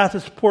 Wrath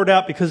is poured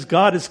out because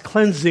God is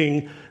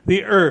cleansing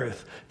the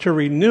earth to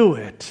renew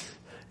it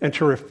and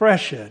to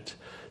refresh it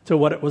to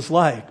what it was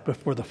like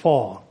before the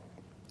fall.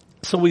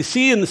 So we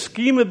see in the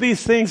scheme of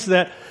these things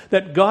that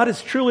God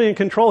is truly in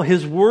control.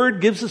 His word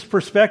gives us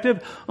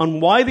perspective on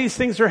why these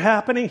things are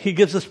happening. He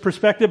gives us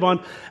perspective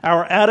on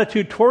our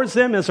attitude towards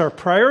them as our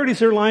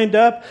priorities are lined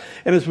up.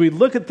 And as we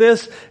look at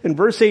this in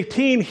verse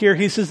 18 here,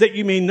 he says that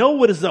you may know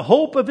what is the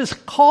hope of his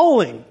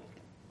calling.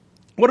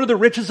 What are the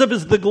riches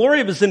of the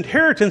glory of his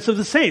inheritance of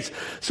the saints?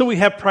 So we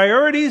have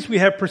priorities, we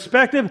have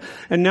perspective,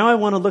 and now I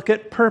want to look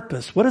at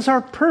purpose. What is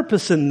our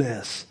purpose in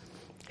this?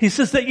 He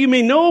says that you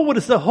may know what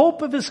is the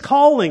hope of his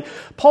calling.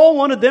 Paul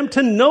wanted them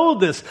to know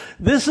this.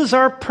 This is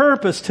our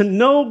purpose, to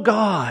know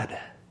God.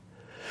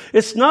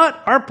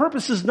 Our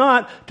purpose is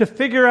not to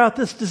figure out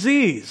this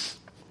disease.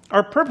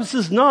 Our purpose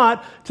is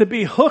not to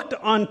be hooked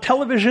on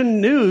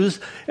television news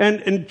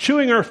and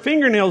chewing our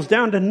fingernails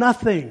down to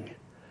nothing.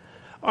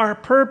 Our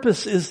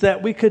purpose is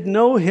that we could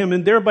know him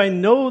and thereby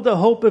know the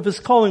hope of his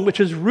calling,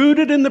 which is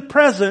rooted in the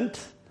present,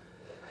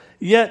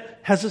 yet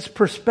has its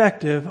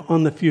perspective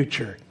on the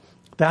future.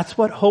 That's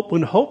what hope,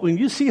 when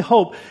you see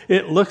hope,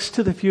 it looks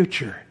to the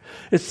future.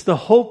 It's the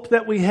hope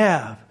that we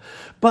have.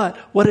 But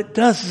what it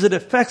does is it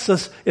affects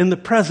us in the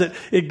present.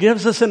 It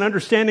gives us an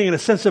understanding and a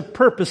sense of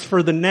purpose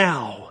for the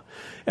now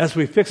as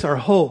we fix our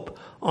hope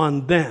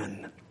on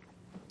then.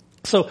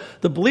 So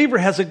the believer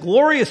has a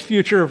glorious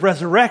future of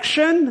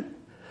resurrection,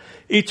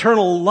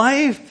 eternal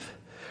life,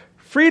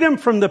 freedom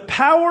from the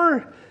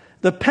power,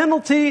 the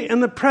penalty,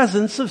 and the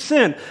presence of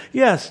sin.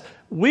 Yes,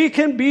 we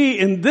can be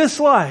in this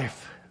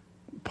life.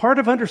 Part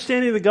of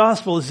understanding the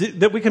gospel is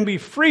that we can be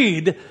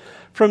freed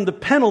from the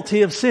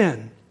penalty of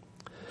sin.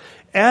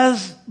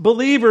 As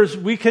believers,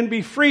 we can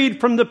be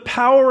freed from the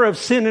power of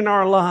sin in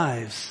our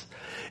lives.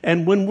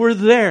 And when we're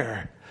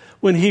there,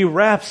 when he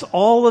wraps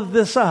all of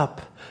this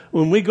up,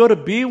 when we go to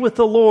be with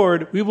the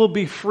Lord, we will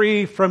be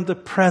free from the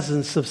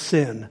presence of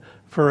sin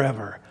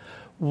forever.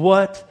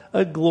 What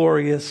a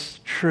glorious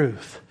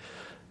truth.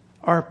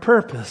 Our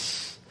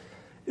purpose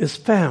is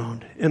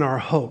found in our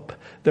hope.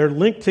 They're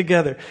linked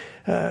together.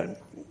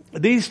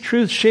 These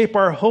truths shape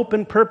our hope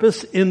and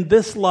purpose in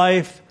this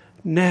life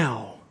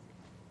now.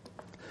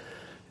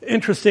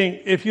 Interesting,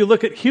 if you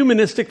look at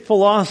humanistic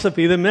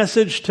philosophy, the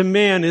message to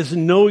man is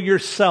know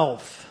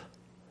yourself.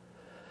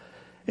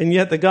 And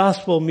yet the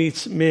gospel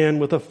meets man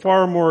with a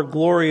far more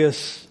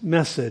glorious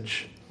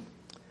message.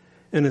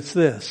 And it's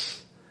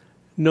this: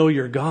 know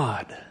your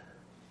God.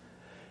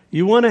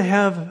 You want to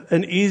have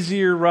an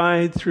easier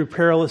ride through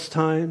perilous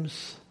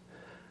times?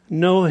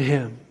 Know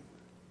him.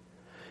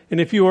 And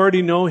if you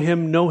already know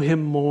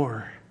him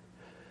more.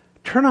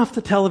 Turn off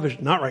the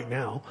television. Not right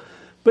now,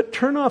 but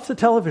turn off the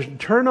television.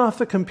 Turn off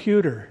the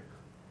computer.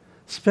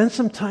 Spend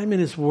some time in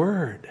his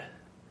word.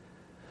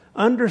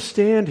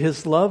 Understand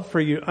his love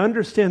for you.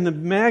 Understand the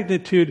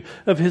magnitude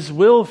of his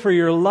will for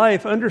your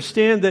life.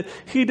 Understand that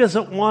he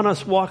doesn't want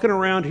us walking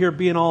around here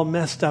being all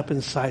messed up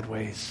and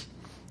sideways.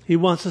 He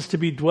wants us to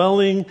be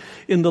dwelling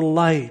in the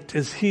light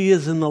as he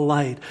is in the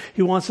light.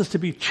 He wants us to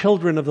be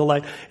children of the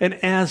light. And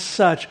as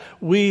such,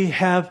 we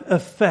have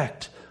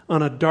effect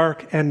on a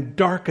dark and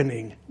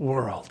darkening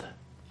world.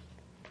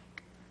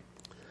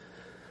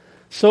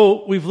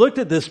 So we've looked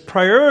at this: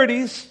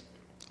 priorities,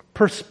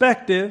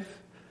 perspective,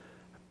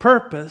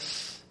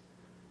 purpose,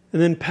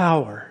 and then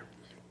power.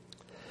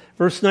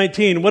 Verse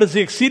 19, what is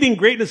the exceeding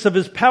greatness of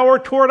his power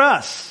toward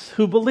us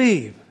who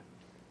believe?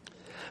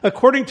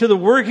 According to the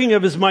working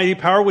of his mighty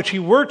power, which he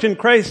worked in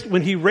Christ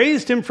when he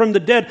raised him from the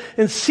dead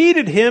and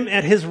seated him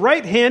at his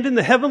right hand in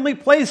the heavenly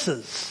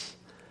places.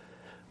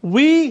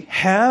 We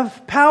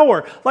have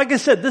power. Like I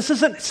said, this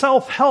isn't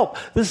self-help.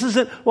 This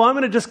isn't, well, I'm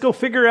going to just go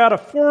figure out a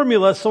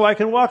formula so I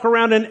can walk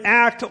around and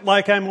act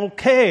like I'm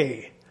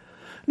okay.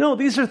 No,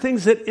 these are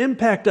things that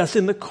impact us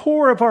in the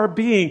core of our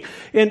being.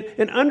 And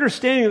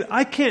understanding that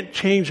I can't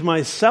change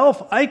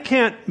myself. I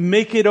can't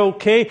make it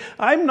okay.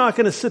 I'm not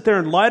going to sit there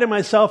and lie to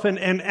myself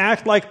and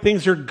act like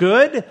things are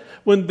good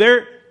when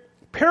they're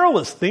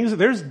perilous things.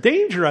 There's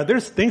danger.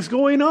 There's things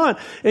going on.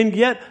 And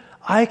yet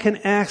I can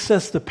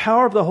access the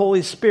power of the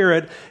Holy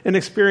Spirit and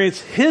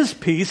experience his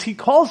peace. He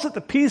calls it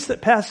the peace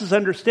that passes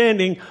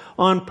understanding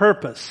on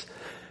purpose.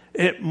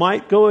 It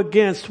might go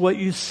against what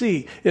you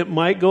see. It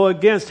might go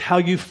against how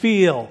you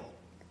feel.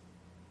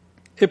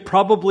 It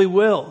probably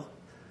will.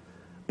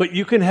 But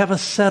you can have a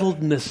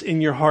settledness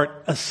in your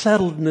heart, a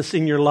settledness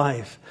in your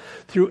life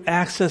through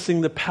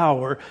accessing the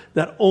power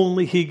that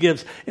only he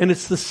gives. And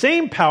it's the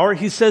same power,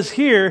 he says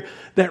here,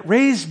 that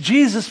raised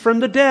Jesus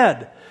from the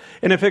dead.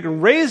 And if it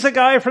can raise a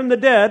guy from the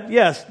dead,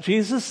 yes,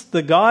 Jesus,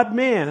 the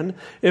God-man,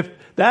 if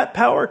that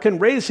power can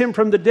raise him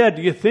from the dead,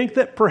 do you think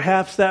that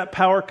perhaps that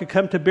power could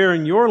come to bear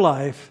in your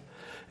life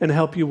and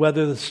help you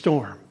weather the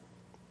storm?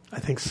 I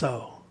think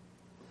so.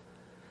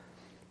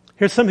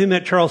 Here's something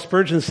that Charles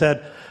Spurgeon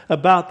said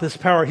about this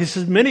power. He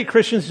says, many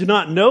Christians do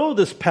not know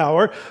this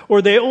power,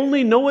 or they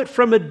only know it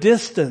from a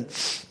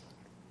distance.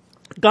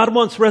 God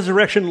wants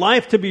resurrection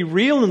life to be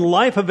real in the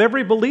life of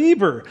every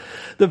believer.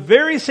 The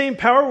very same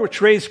power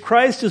which raised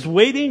Christ is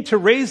waiting to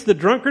raise the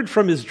drunkard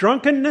from his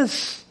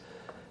drunkenness,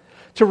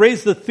 to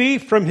raise the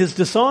thief from his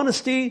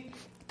dishonesty,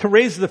 to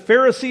raise the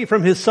Pharisee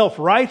from his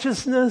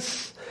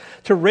self-righteousness,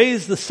 to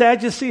raise the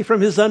Sadducee from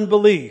his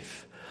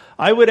unbelief.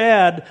 I would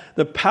add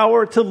the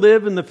power to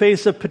live in the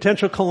face of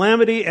potential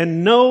calamity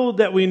and know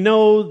that we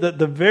know that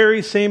the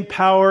very same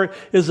power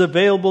is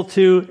available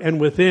to and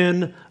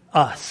within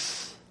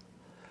us.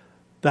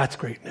 That's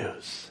great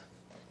news.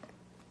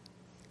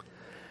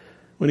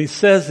 When he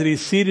says that he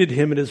seated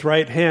him at his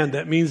right hand,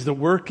 that means the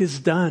work is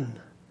done.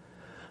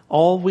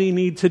 All we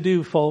need to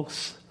do,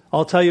 folks,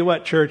 I'll tell you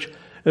what, church,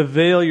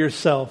 avail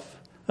yourself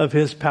of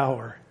his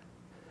power.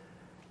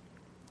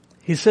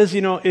 He says,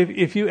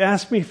 if you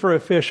ask me for a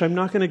fish, I'm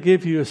not going to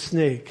give you a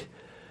snake.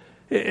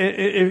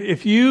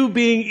 If you,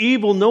 being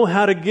evil, know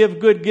how to give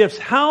good gifts,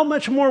 how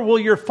much more will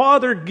your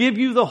Father give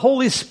you the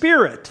Holy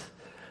Spirit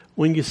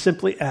when you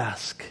simply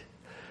ask?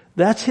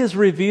 That's His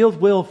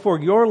revealed will for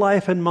your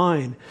life and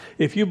mine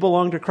if you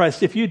belong to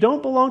Christ. If you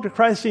don't belong to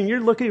Christ and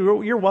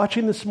you're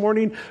watching this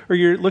morning or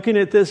you're looking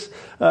at this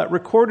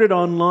recorded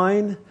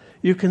online,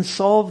 you can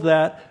solve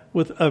that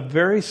with a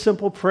very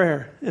simple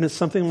prayer. And it's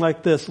something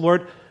like this: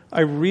 Lord,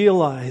 I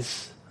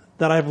realize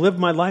that I've lived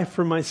my life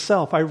for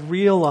myself. I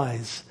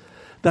realize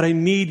that I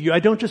need you. I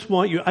don't just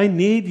want you. I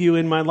need you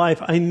in my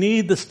life. I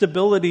need the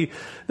stability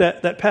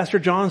that Pastor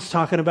John's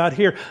talking about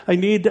here. I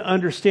need to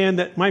understand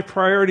that my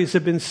priorities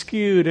have been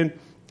skewed and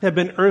have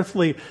been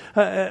earthly.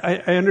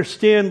 I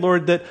understand,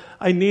 Lord, that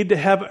I need to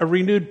have a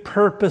renewed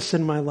purpose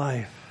in my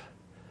life.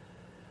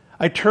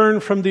 I turn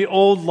from the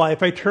old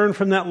life. I turn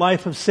from that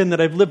life of sin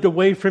that I've lived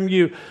away from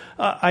you.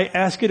 I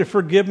ask you to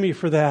forgive me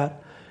for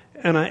that.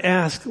 And I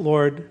ask,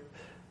 Lord,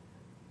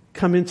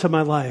 come into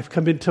my life.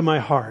 Come into my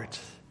heart.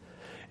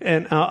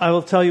 And I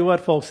will tell you what,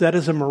 folks, that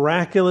is a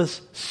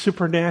miraculous,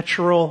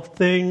 supernatural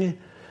thing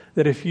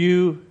that if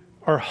you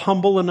are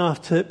humble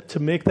enough to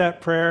make that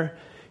prayer,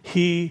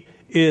 He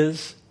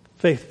is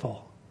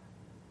faithful.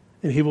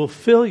 And He will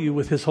fill you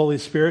with His Holy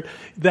Spirit.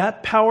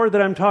 That power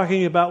that I'm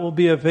talking about will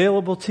be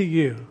available to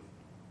you.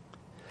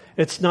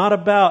 It's not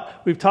about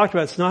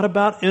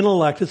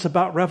intellect. It's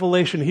about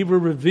revelation. He will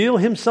reveal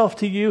Himself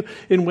to you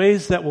in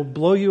ways that will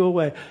blow you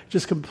away.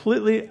 Just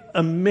completely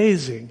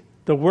amazing,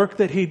 the work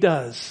that He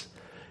does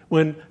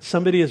when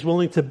somebody is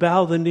willing to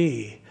bow the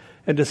knee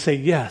and to say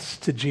yes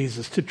to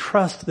Jesus, to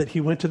trust that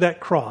He went to that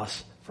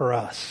cross for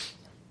us.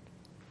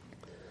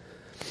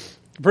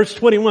 Verse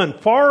 21,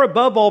 far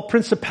above all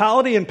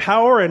principality and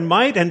power and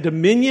might and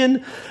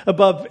dominion,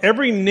 above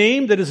every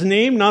name that is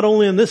named, not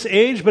only in this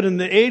age, but in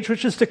the age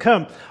which is to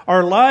come.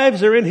 Our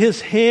lives are in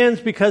His hands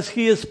because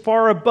He is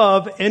far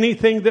above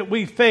anything that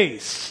we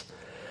face.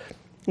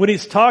 When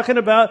He's talking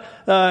about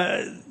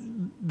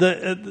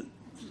the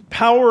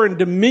power and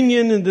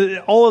dominion and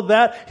all of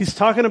that, He's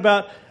talking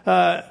about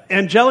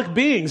angelic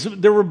beings.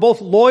 There were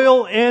both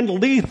loyal and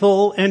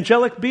lethal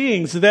angelic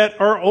beings that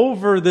are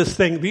over this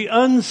thing. The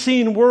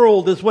unseen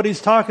world is what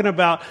He's talking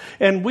about.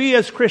 And we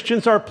as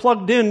Christians are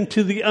plugged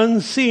into the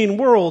unseen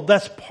world.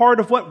 That's part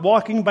of what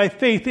walking by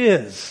faith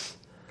is.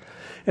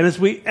 And as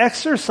we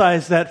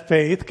exercise that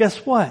faith,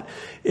 guess what?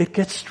 It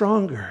gets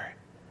stronger.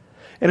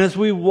 And as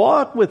we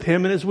walk with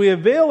Him and as we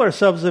avail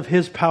ourselves of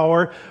His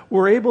power,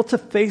 we're able to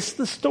face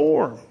the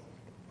storm.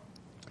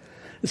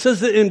 It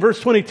says that in verse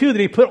 22 that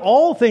He put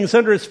all things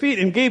under His feet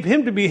and gave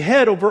Him to be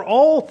head over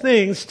all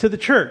things to the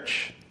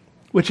church,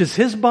 which is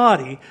His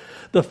body,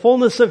 the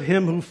fullness of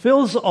Him who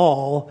fills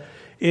all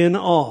in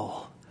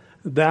all.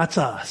 That's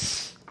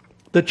us,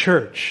 the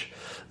church,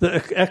 the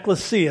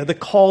ecclesia, the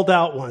called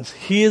out ones.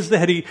 He is the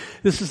head.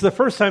 This is the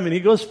first time, and He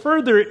goes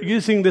further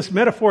using this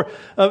metaphor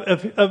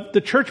of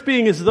the church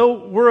being as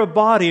though we're a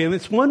body, and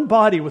it's one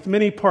body with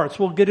many parts.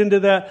 We'll get into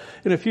that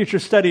in a future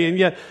study. And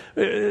yet,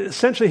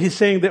 essentially, He's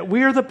saying that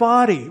we are the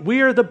body. We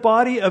are the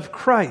body of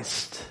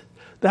Christ.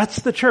 That's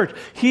the church.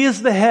 He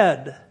is the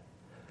head.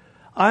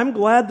 I'm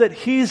glad that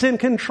He's in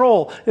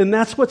control, and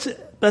that's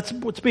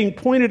what's being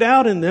pointed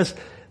out in this,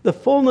 the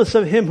fullness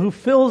of Him who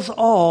fills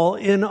all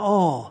in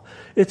all.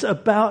 It's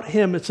about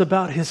Him. It's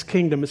about His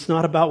kingdom. It's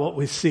not about what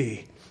we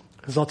see.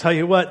 Because I'll tell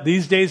you what,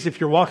 these days, if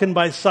you're walking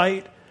by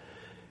sight,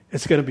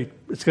 it's going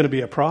to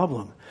be a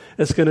problem.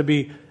 It's going to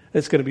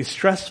be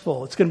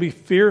stressful. It's going to be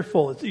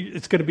fearful.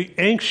 It's going to be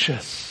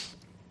anxious.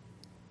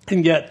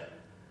 And yet,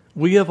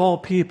 we of all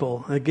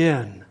people,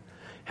 again,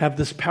 have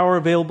this power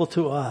available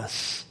to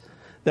us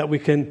that we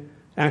can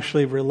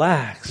actually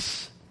relax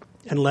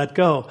and let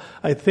go.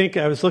 I think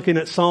I was looking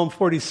at Psalm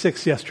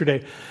 46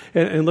 yesterday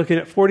and looking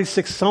at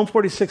Psalm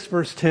 46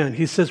 verse 10.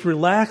 He says,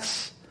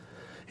 relax.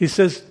 He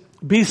says,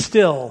 be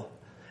still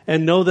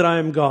and know that I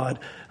am God.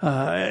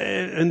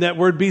 And that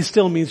word be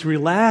still means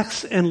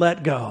relax and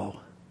let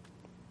go.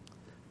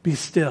 Be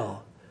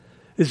still.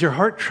 Is your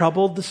heart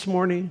troubled this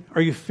morning?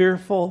 Are you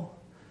fearful?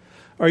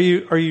 Are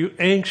you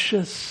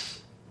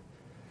anxious?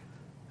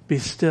 Be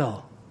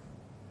still.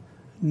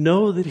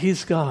 Know that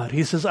He's God.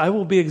 He says, I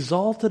will be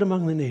exalted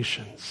among the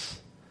nations.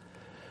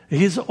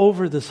 He's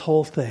over this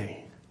whole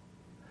thing.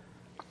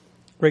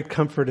 Great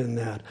comfort in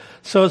that.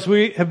 So as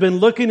we have been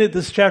looking at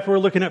this chapter, we're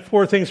looking at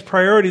 4 things: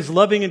 priorities,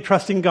 loving and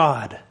trusting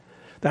God.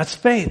 That's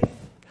faith.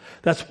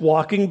 That's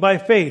walking by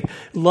faith.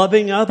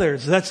 Loving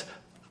others. That's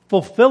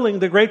fulfilling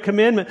the great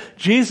commandment.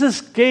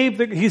 Jesus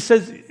He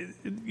says,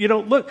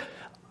 look,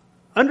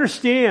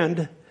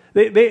 understand.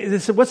 They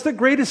said, what's the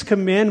greatest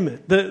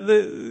commandment?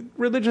 The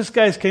religious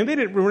guys came.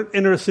 They weren't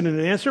interested in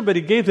an answer, but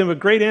He gave them a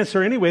great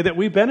answer anyway that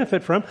we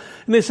benefit from.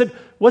 And they said,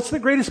 what's the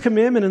greatest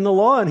commandment in the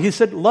law? And He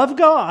said, love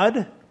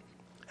God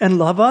and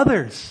love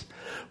others.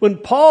 When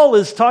Paul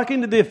is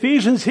talking to the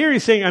Ephesians here,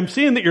 he's saying, I'm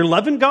seeing that you're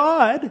loving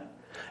God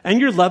and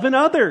you're loving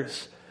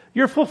others.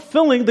 You're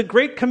fulfilling the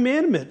great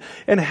commandment.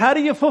 And how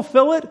do you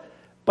fulfill it?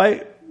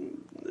 By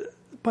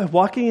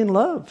walking in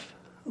love.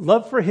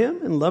 Love for Him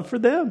and love for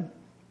them.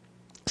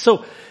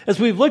 So as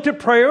we've looked at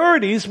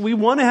priorities, we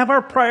want to have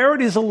our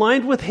priorities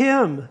aligned with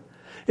Him.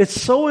 It's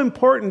so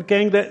important,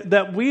 gang,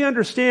 that we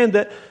understand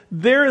that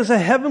there is a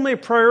heavenly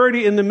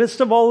priority in the midst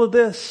of all of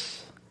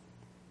this.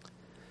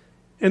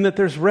 And that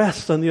there's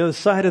rest on the other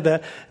side of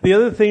that. The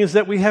other thing is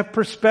that we have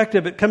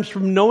perspective. It comes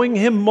from knowing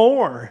Him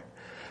more,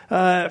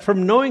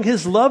 from knowing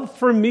His love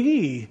for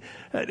me.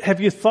 Have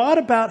you thought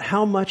about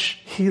how much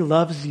He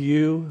loves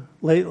you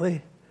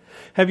lately?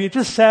 Have you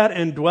just sat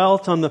and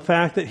dwelt on the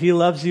fact that He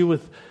loves you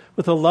with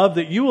a love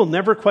that you will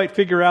never quite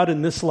figure out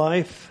in this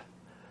life?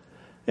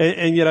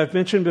 And yet I've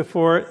mentioned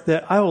before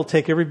that I will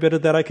take every bit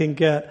of that I can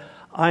get.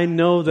 I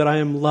know that I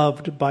am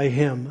loved by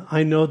Him.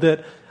 I know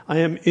that I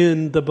am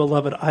in the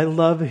beloved. I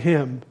love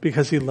Him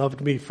because He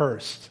loved me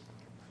first.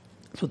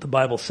 That's what the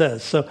Bible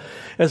says. So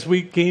as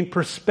we gain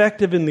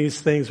perspective in these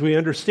things, we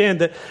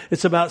understand that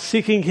it's about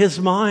seeking His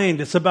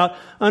mind. It's about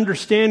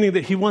understanding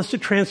that He wants to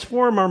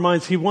transform our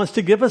minds. He wants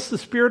to give us the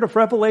spirit of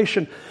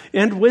revelation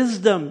and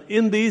wisdom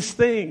in these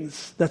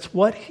things. That's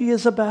what He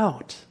is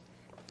about.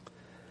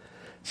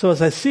 So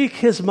as I seek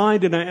His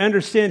mind and I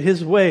understand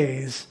His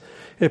ways,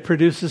 it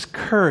produces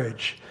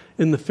courage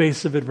in the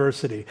face of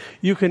adversity.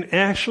 You can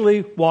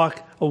actually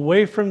walk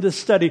away from this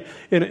study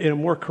in a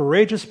more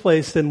courageous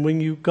place than when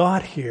you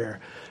got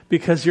here,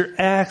 because you're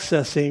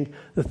accessing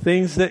the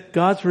things that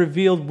God's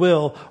revealed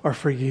will are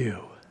for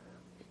you.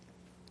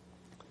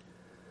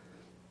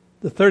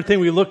 The third thing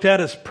we looked at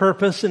is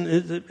purpose,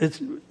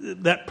 and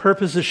that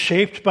purpose is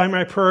shaped by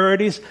my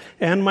priorities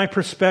and my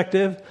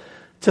perspective.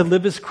 To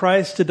live as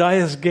Christ, to die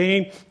as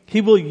gain.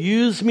 He will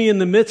use me in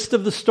the midst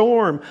of the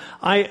storm.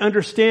 I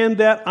understand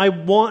that. I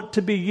want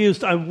to be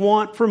used. I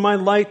want for my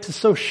light to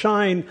so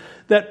shine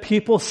that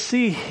people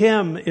see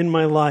Him in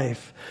my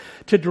life.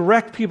 To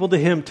direct people to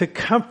Him, to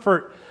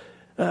comfort,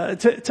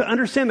 to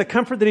understand the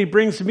comfort that He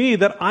brings me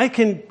that I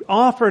can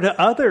offer to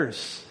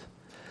others.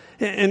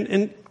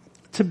 And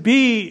to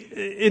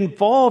be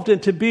involved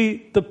and to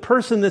be the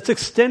person that's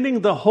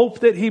extending the hope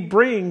that He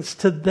brings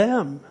to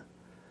them.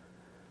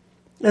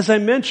 As I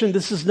mentioned,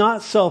 this is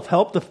not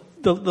self-help.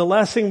 The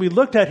last thing we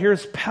looked at here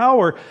is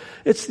power.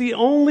 It's the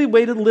only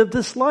way to live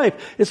this life.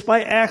 It's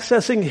by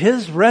accessing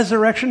His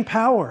resurrection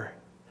power.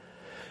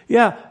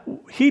 Yeah,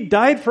 He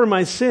died for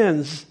my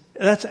sins.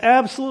 That's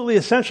absolutely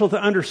essential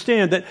to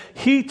understand that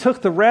He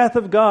took the wrath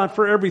of God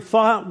for every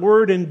thought,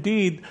 word, and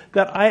deed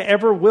that I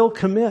ever will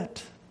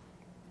commit.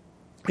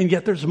 And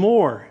yet there's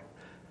more.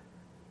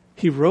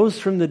 He rose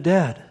from the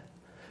dead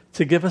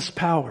to give us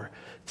power,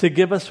 to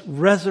give us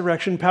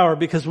resurrection power.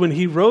 Because when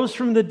He rose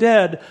from the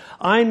dead,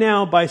 I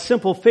now, by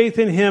simple faith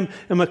in Him,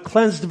 am a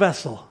cleansed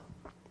vessel.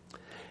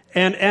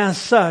 And as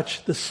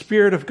such, the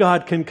Spirit of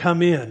God can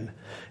come in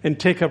and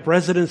take up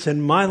residence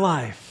in my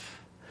life.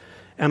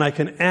 And I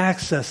can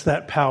access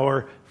that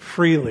power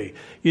freely.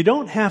 You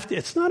don't have to,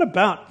 it's not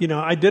about,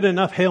 I did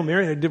enough Hail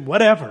Mary, I did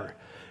whatever.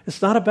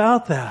 It's not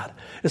about that.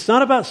 It's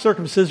not about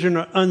circumcision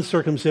or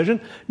uncircumcision.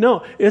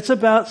 No, it's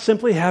about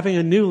simply having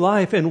a new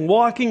life and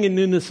walking in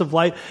newness of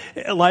life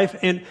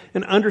and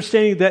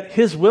understanding that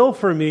His will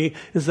for me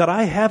is that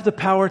I have the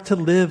power to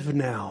live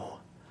now.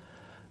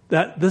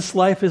 That this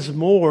life is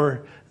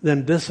more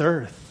than this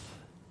earth.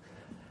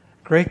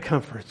 Great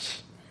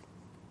comforts.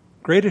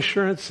 Great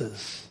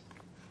assurances.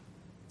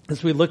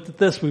 As we looked at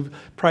this, we've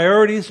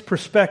priorities,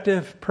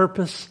 perspective,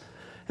 purpose,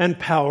 and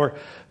power.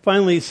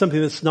 Finally,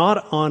 something that's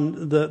not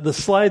on the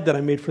slide that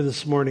I made for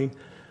this morning.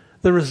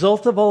 The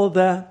result of all of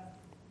that,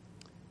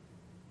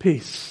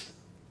 peace.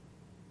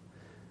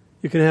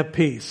 You can have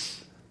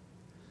peace.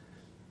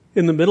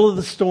 In the middle of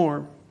the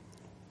storm,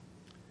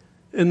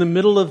 in the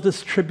middle of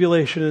this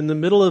tribulation, in the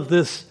middle of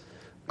this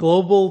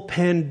global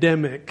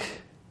pandemic,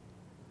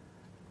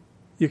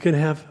 you can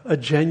have a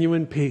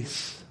genuine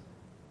peace.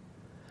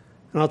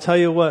 And I'll tell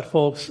you what,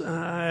 folks,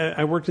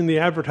 I worked in the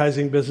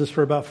advertising business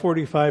for about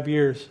 45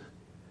 years.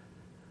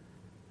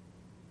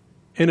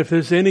 And if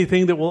there's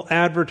anything that will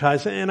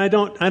advertise, and I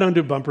don't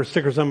do bumper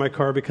stickers on my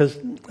car because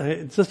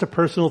it's just a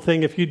personal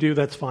thing. If you do,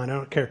 that's fine. I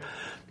don't care.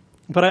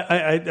 But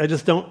I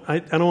just don't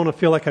want to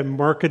feel like I'm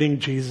marketing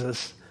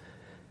Jesus.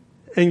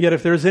 And yet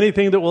if there's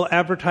anything that will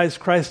advertise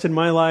Christ in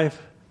my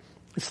life,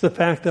 it's the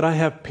fact that I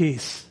have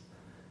peace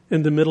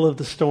in the middle of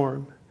the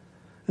storm.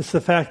 It's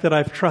the fact that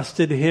I've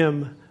trusted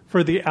Him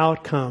for the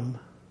outcome.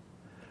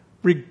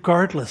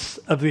 Regardless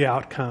of the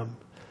outcome,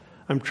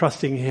 I'm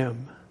trusting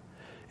Him.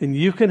 And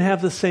you can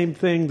have the same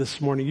thing this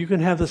morning. You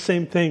can have the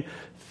same thing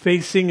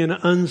facing an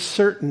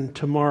uncertain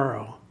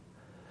tomorrow.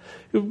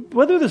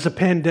 Whether there's a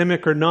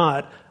pandemic or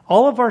not,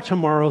 all of our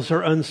tomorrows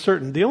are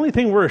uncertain. The only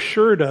thing we're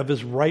assured of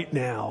is right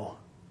now.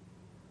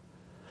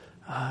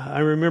 I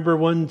remember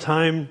one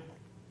time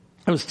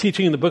I was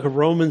teaching in the book of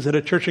Romans at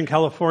a church in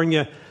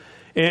California,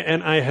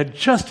 and I had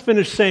just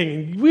finished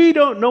saying, we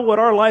don't know what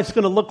our life's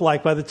going to look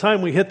like by the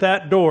time we hit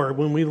that door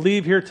when we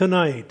leave here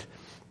tonight.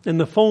 And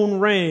the phone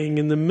rang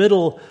in the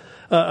middle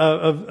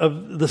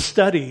of the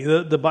study,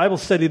 the Bible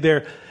study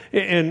there.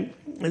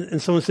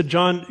 And someone said,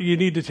 John, you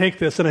need to take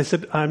this. And I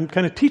said, I'm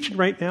kind of teaching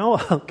right now.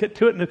 I'll get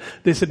to it. And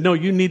they said, no,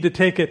 you need to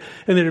take it.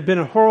 And there had been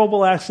a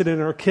horrible accident.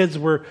 And our kids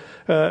were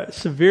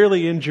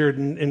severely injured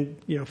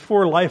and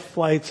 4 life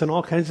flights and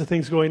all kinds of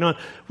things going on.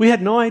 We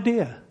had no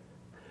idea.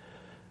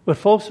 But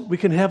folks, we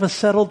can have a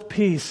settled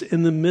peace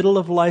in the middle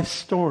of life's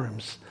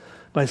storms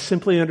by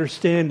simply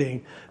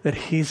understanding that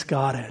He's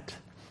got it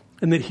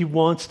and that He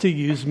wants to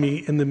use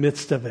me in the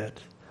midst of it.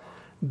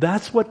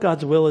 That's what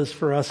God's will is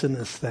for us in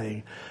this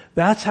thing.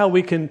 That's how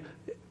we can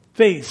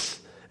face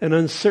an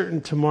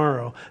uncertain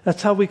tomorrow.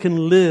 That's how we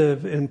can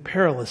live in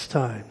perilous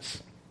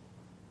times.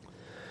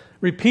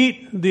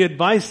 Repeat the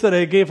advice that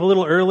I gave a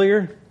little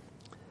earlier.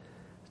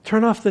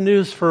 Turn off the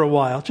news for a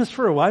while, just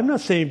for a while. I'm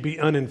not saying be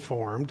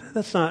uninformed.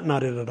 That's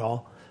not it at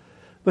all.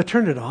 But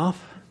turn it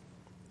off.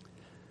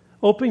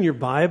 Open your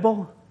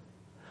Bible.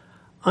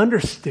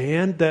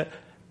 Understand that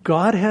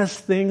God has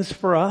things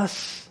for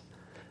us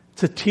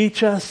to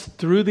teach us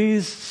through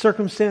these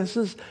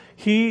circumstances.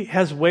 He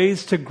has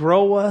ways to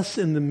grow us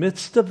in the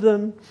midst of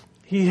them.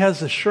 He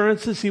has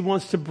assurances He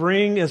wants to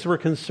bring as we're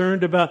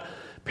concerned about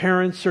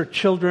parents or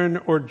children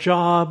or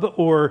job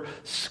or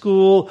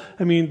school.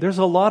 I mean, there's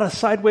a lot of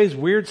sideways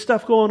weird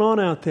stuff going on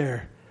out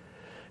there.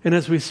 And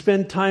as we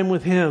spend time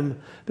with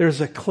Him, there's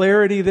a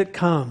clarity that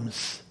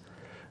comes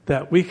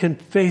that we can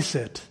face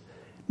it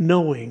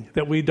knowing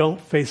that we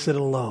don't face it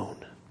alone.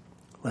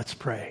 Let's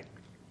pray.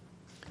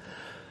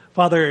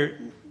 Father,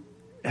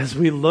 as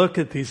we look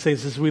at these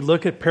things, as we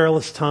look at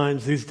perilous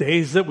times, these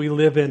days that we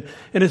live in,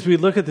 and as we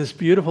look at this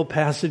beautiful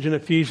passage in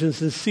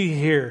Ephesians and see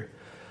here,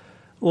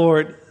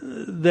 Lord,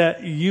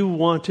 that You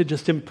want to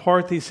just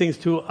impart these things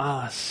to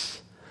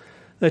us,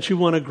 that You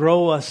want to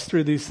grow us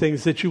through these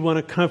things, that You want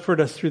to comfort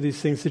us through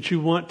these things, that You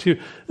want to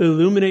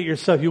illuminate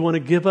Yourself. You want to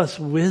give us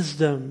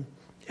wisdom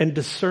and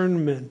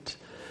discernment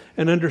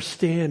and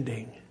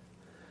understanding.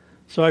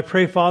 So I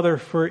pray, Father,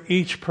 for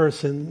each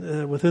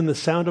person within the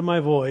sound of my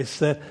voice,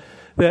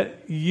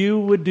 that You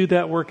would do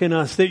that work in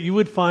us, that You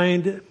would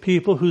find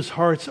people whose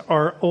hearts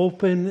are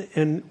open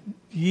and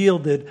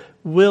yielded,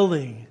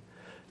 willing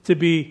to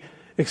be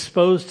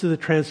exposed to the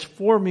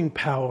transforming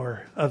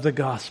power of the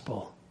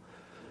gospel.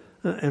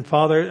 And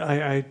Father,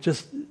 I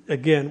just,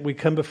 again, we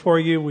come before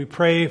You, we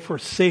pray for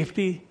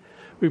safety.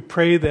 We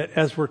pray that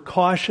as we're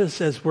cautious,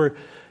 as we're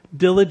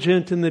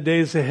diligent in the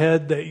days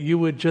ahead, that You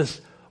would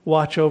just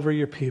watch over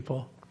Your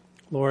people,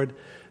 Lord,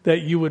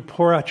 that You would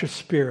pour out Your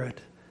Spirit,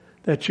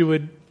 that You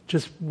would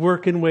just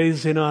work in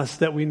ways in us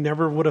that we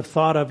never would have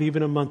thought of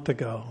even a month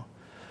ago.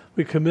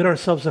 We commit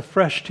ourselves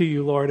afresh to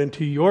You, Lord, and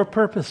to Your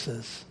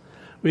purposes.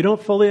 We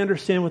don't fully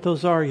understand what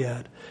those are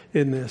yet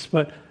in this,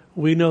 but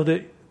we know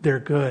that they're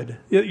good.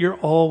 You're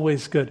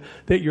always good,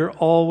 that You're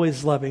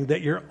always loving,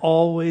 that You're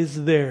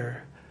always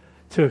there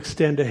to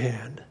extend a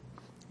hand.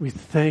 We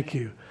thank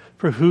You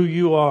for who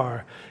You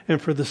are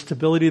and for the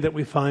stability that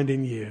we find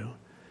in You.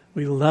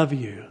 We love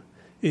You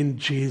in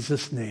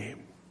Jesus'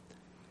 name.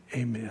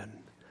 Amen.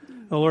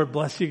 The Lord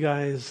bless you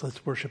guys.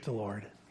 Let's worship the Lord.